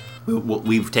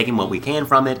 We've taken what we can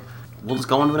from it. We'll just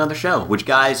go on to another show. Which,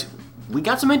 guys, we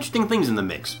got some interesting things in the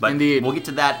mix. But Indeed. We'll get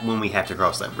to that when we have to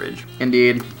cross that bridge.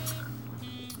 Indeed.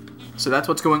 So that's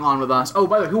what's going on with us. Oh,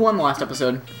 by the way, who won the last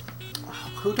episode?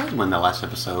 Who did win that last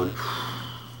episode?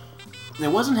 It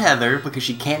wasn't Heather, because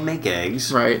she can't make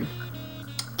eggs. Right.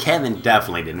 Kevin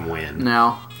definitely didn't win.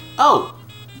 No. Oh!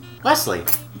 Wesley.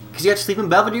 Because you got to sleep in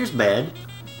Belvedere's bed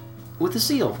with the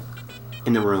seal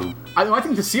in the room. I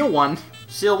think the Seal won.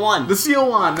 Seal won. The Seal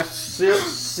won.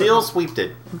 Seal sweeped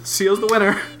it. Seal's the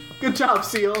winner. Good job,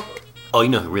 Seal. Oh, you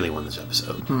know who really won this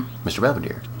episode? Mr.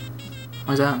 Belvedere.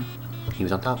 Why's that? He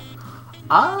was on top.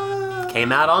 Ah.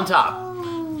 Came out on top.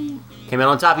 Came out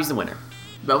on top, he's the winner.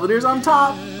 Belvedere's on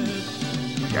top.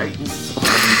 Yikes.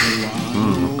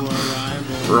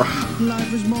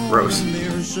 Life is more Gross. than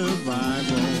mere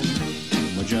survival.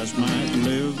 We just might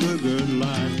live the good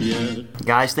life yet.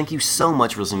 Guys, thank you so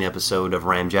much for listening to the episode of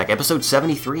Ramjack, episode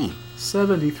 73.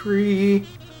 73.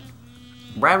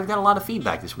 Brad, we've got a lot of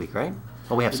feedback this week, right?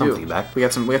 Well, we have some do. feedback. We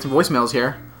got some weicemails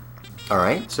here. All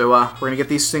right. So we're gonna get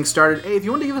these things started. Hey, if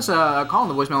you want to give us a call on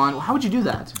the voicemail line, how would you do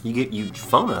that? You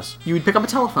phone us. You would pick up a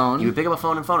telephone. You would pick up a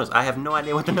phone and phone us. I have no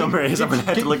idea what the number is. I'm gonna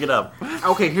have to look it up.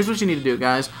 Okay, here's what you need to do,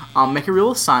 guys. Make a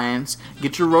reel of science.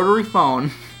 Get your rotary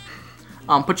phone.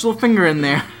 Put your little finger in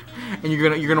there, and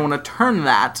you're gonna want to turn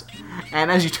that.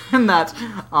 And as you turn that,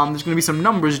 there's gonna be some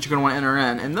numbers that you're gonna want to enter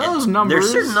in, and those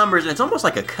numbers. There's certain numbers, and it's almost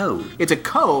like a code. It's a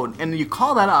code, and you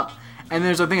call that up, and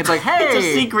there's a thing. It's like, hey, It's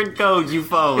a secret code you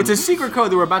phone. It's a secret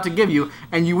code that we're about to give you,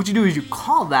 and what you do is you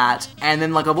call that, and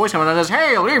then like a voice comes and says,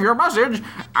 "Hey, leave your message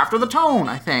after the tone,"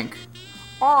 I think,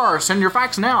 or send your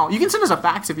fax now. You can send us a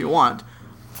fax if you want,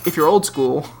 if you're old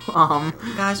school.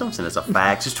 Guys, don't send us a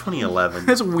fax. It's 2011.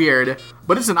 It's weird,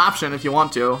 but it's an option if you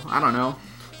want to. I don't know.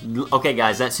 Okay,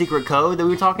 guys, that secret code that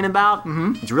we were talking about,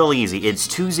 it's real easy. It's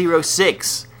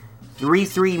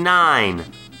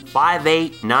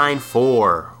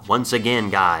 206-339-5894. Once again,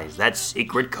 guys, that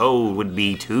secret code would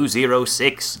be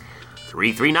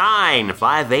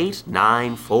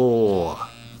 206-339-5894.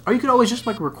 Or you could always just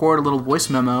like record a little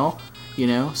voice memo,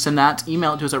 send that,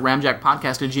 email it to us at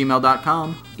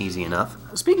ramjackpodcast@gmail.com. Easy enough.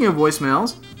 Speaking of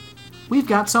voicemails, we've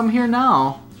got some here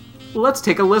now. Let's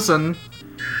take a listen.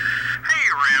 Hey,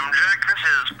 Ramjack, this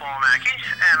is Paul Mackey,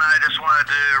 and I just wanted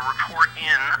to report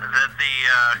in that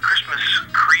the Christmas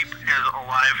creep is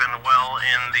alive and well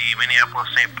in the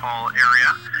Minneapolis-St. Paul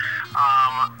area.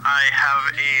 I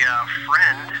have a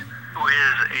friend who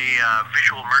is a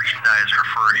visual merchandiser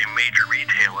for a major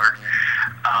retailer,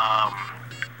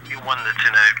 one that's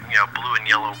in a blue and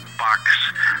yellow box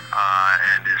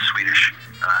and is Swedish.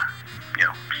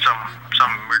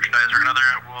 Some merchandiser, another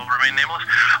will remain nameless.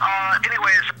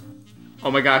 Anyways. Oh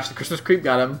my gosh, the Christmas creep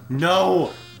got him.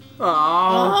 No!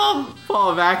 Oh,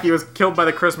 Paul Mackey was killed by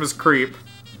the Christmas creep.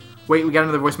 Wait, we got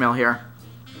another voicemail here.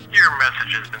 Your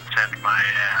message has been sent my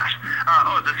ass.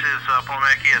 This is Paul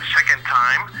Mackey a second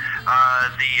time.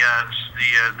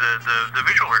 The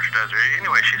visual merchandiser.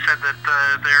 Anyway, she said that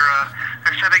they're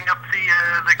setting up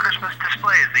the Christmas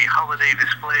displays, the holiday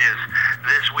displays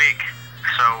this week.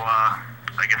 So I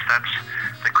guess that's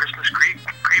the Christmas creep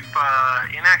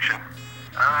in action.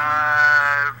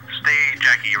 Stay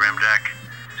Jackie, Ramjack.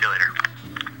 See you later.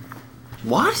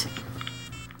 What?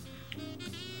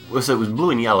 Well, so it was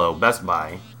blue and yellow, Best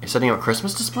Buy. You're setting up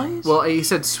Christmas displays? Well, he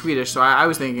said Swedish, so I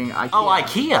was thinking IKEA. Oh,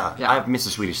 IKEA! Yeah. I've missed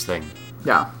the Swedish thing.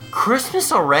 Yeah.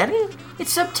 Christmas already?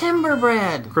 It's September,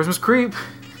 Brad. Christmas creep.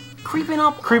 Creeping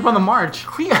up. Creep on the march.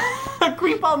 Creep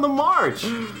on the march.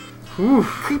 Oof.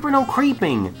 Creep or no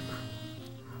creeping.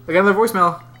 We got another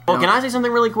voicemail. Well, can I say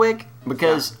something really quick?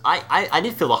 Because I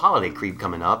did feel the holiday creep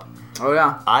coming up. Oh,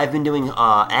 yeah. I've been doing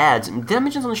ads. Did I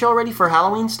mention this on the show already for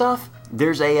Halloween stuff?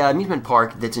 There's a amusement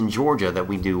park that's in Georgia that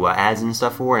we do ads and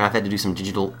stuff for, and I've had to do some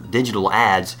digital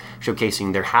ads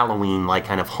showcasing their Halloween, like,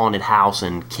 kind of haunted house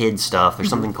and kid stuff. There's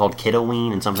something called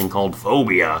Kidoween and something called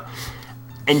Phobia.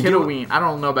 And Kidoween. I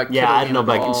don't know about Kidoween. Yeah, I don't know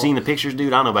about all. seeing the pictures,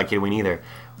 dude. I don't know about Kidoween either.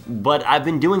 But I've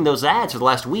been doing those ads for the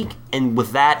last week, and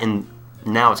with that, and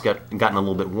now it's gotten a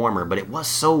little bit warmer, but it was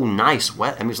so nice.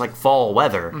 I mean, it's like fall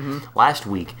weather last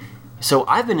week. So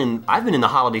I've been in the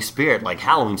holiday spirit, like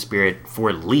Halloween spirit, for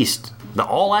at least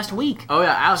all last week. Oh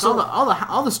yeah, Alex,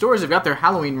 all the stores have got their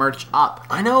Halloween merch up.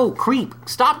 I know, creep.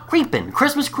 Stop creeping.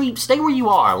 Christmas creep, stay where you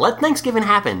are. Let Thanksgiving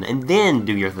happen, and then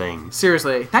do your thing.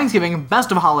 Seriously, Thanksgiving,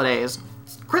 best of holidays.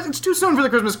 It's too soon for the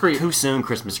Christmas creep. Too soon,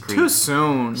 Christmas creep. Too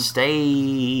soon.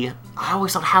 I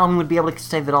always thought Halloween would be able to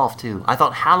stave it off, too. I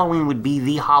thought Halloween would be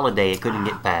the holiday it couldn't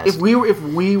get past. If we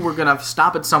were gonna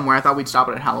stop it somewhere, I thought we'd stop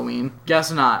it at Halloween.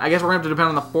 Guess not. I guess we're gonna have to depend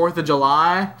on the 4th of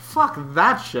July. Fuck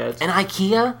that shit. And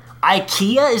IKEA?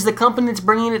 IKEA is the company that's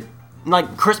bringing it,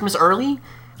 like, Christmas early?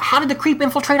 How did the creep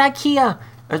infiltrate IKEA?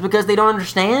 Is it because they don't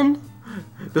understand?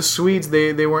 The Swedes,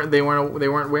 they weren't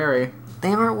wary.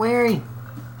 They weren't wary.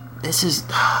 This is...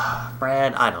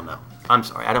 Brad, I don't know. I'm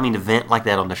sorry. I don't mean to vent like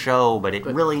that on the show, but it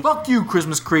really... Fuck you,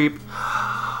 Christmas creep. We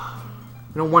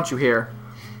don't want you here.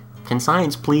 Can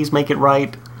science please make it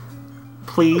right?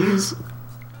 Please?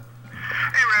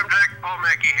 Hey, Ramjack, Paul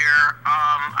Mackey here.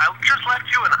 I just left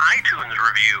you an iTunes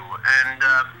review, and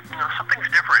something's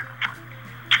different.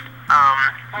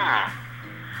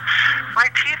 My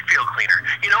teeth feel cleaner.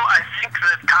 I think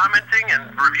that commenting and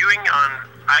reviewing on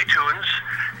iTunes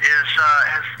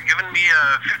has given me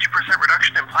a 50%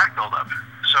 reduction in plaque buildup.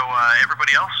 So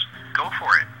everybody else, go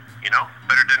for it.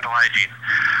 Better dental hygiene.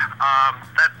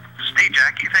 That Stay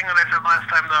Jackie thing that I said last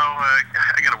time, though, I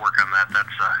got to work on that.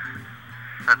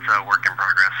 That's a work in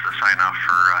progress to sign off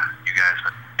for you guys.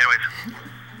 But anyways,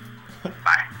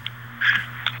 bye.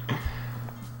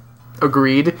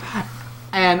 Agreed.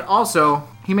 And also,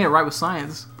 he made it right with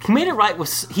science.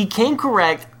 He came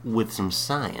correct with some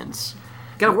science.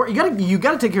 You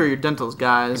gotta take care of your dentals,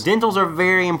 guys. Dentals are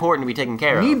very important to be taken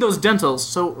care of. You need those dentals,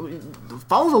 so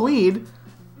follow the lead.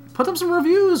 Put them some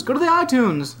reviews. Go to the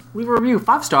iTunes. Leave a review.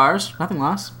 5 stars, nothing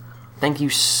less. Thank you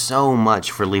so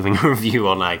much for leaving a review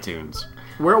on iTunes.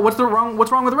 What's wrong with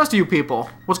the rest of you people?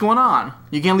 What's going on?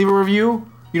 You can't leave a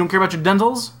review? You don't care about your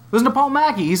dentals? Listen to Paul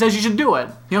Mackey. He says you should do it.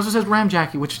 He also says Ram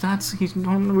Jackie, which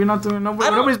we're not doing.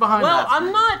 Nobody's behind well,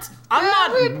 that.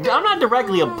 I'm not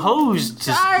directly opposed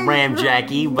to Ram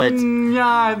Jackie, but Yeah,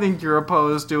 I think you're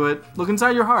opposed to it. Look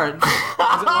inside your heart. Is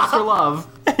it lust or love?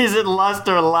 is it lust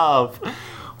or love?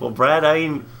 Well, Brad, I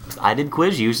mean, I did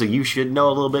quiz you, so you should know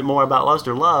a little bit more about lust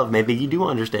or love. Maybe you do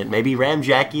understand. Maybe Ram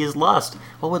Jackie is lust.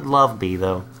 What would love be,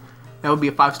 though? That would be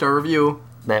a 5-star review.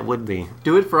 That would be.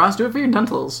 Do it for us. Do it for your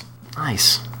dentals.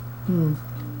 Nice.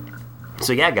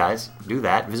 So yeah, guys, do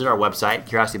that. Visit our website,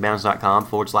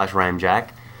 curiositybounds.com/ramjack.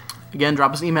 Again,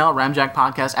 drop us an email,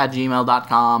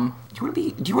 ramjackpodcast@gmail.com.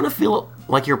 Do you want to feel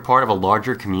like you're part of a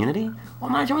larger community? Why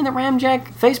not join the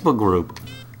Ramjack Facebook group?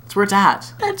 That's where it's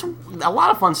at. That's a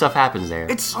lot of fun stuff happens there.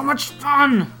 It's so much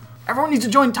fun. Everyone needs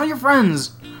to join. Tell your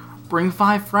friends. Bring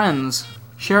 5 friends.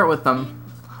 Share it with them.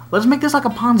 Let's make this like a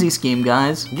Ponzi scheme,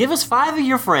 guys. Give us 5 of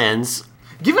your friends.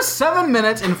 Give us 7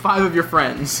 minutes and 5 of your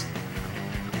friends.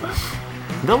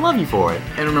 They'll love you for it.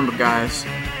 And remember, guys,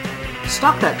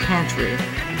 stock that pantry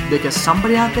because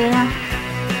somebody out there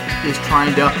is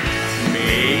trying to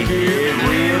Make it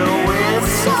real with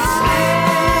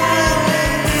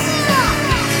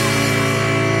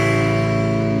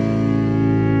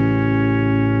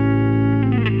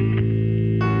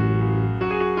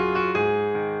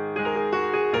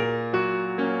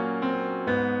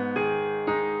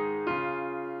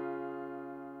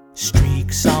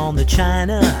Streaks on the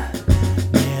china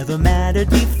never mattered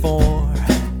before.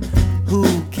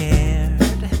 Who cared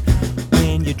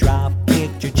when you drop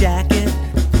kicked your jacket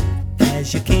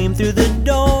as you came through the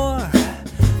door?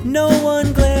 No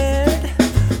one glared,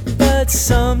 but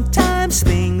sometimes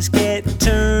things get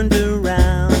turned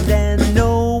around and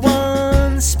no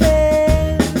one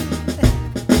spared.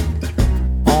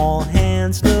 All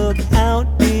hands look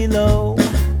out below.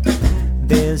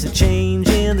 There's a change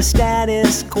in the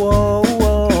status quo.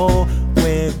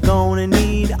 We're gonna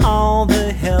need all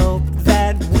the help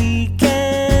that we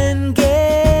can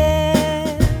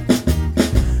get,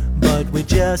 but we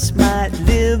just might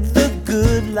live the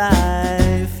good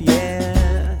life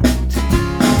yet.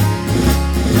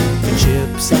 The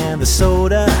chips and the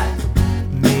soda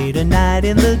made a night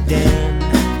in the den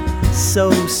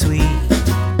so sweet,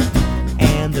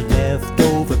 and the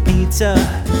leftover pizza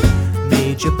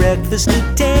made your breakfast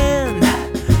at 10.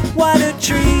 What a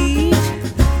treat.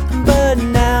 But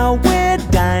now we're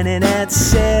dining at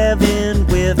 7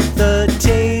 with the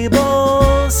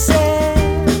table set,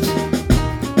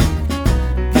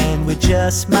 and we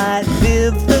just might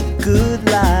live the good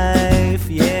life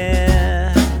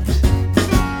yet.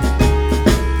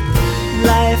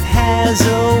 Life has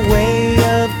a way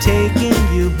of taking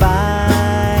you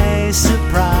by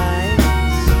surprise.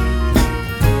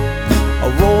 A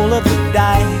roll of the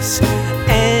dice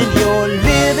and you're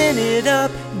living it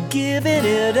up, giving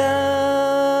it up.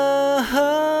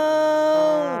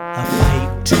 A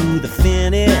fight to the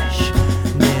finish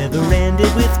never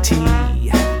ended with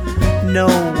tea. No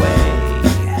way.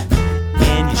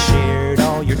 And you shared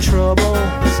all your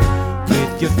troubles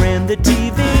with your friend the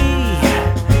TV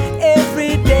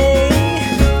every day.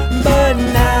 But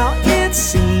now it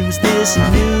seems this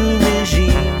new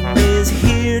regime is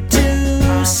here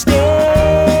to stay.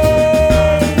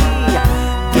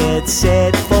 Get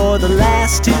set for the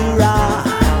last hurrah.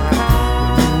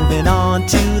 Moving on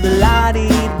to the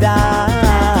la-di-da.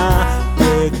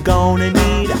 We're gonna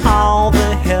need all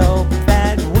the help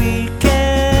that we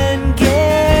can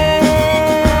get.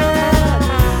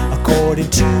 According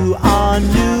to our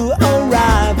new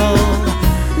arrival,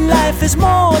 life is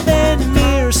more than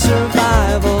mere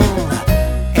survival,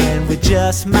 and we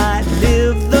just might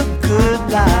live the good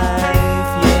life.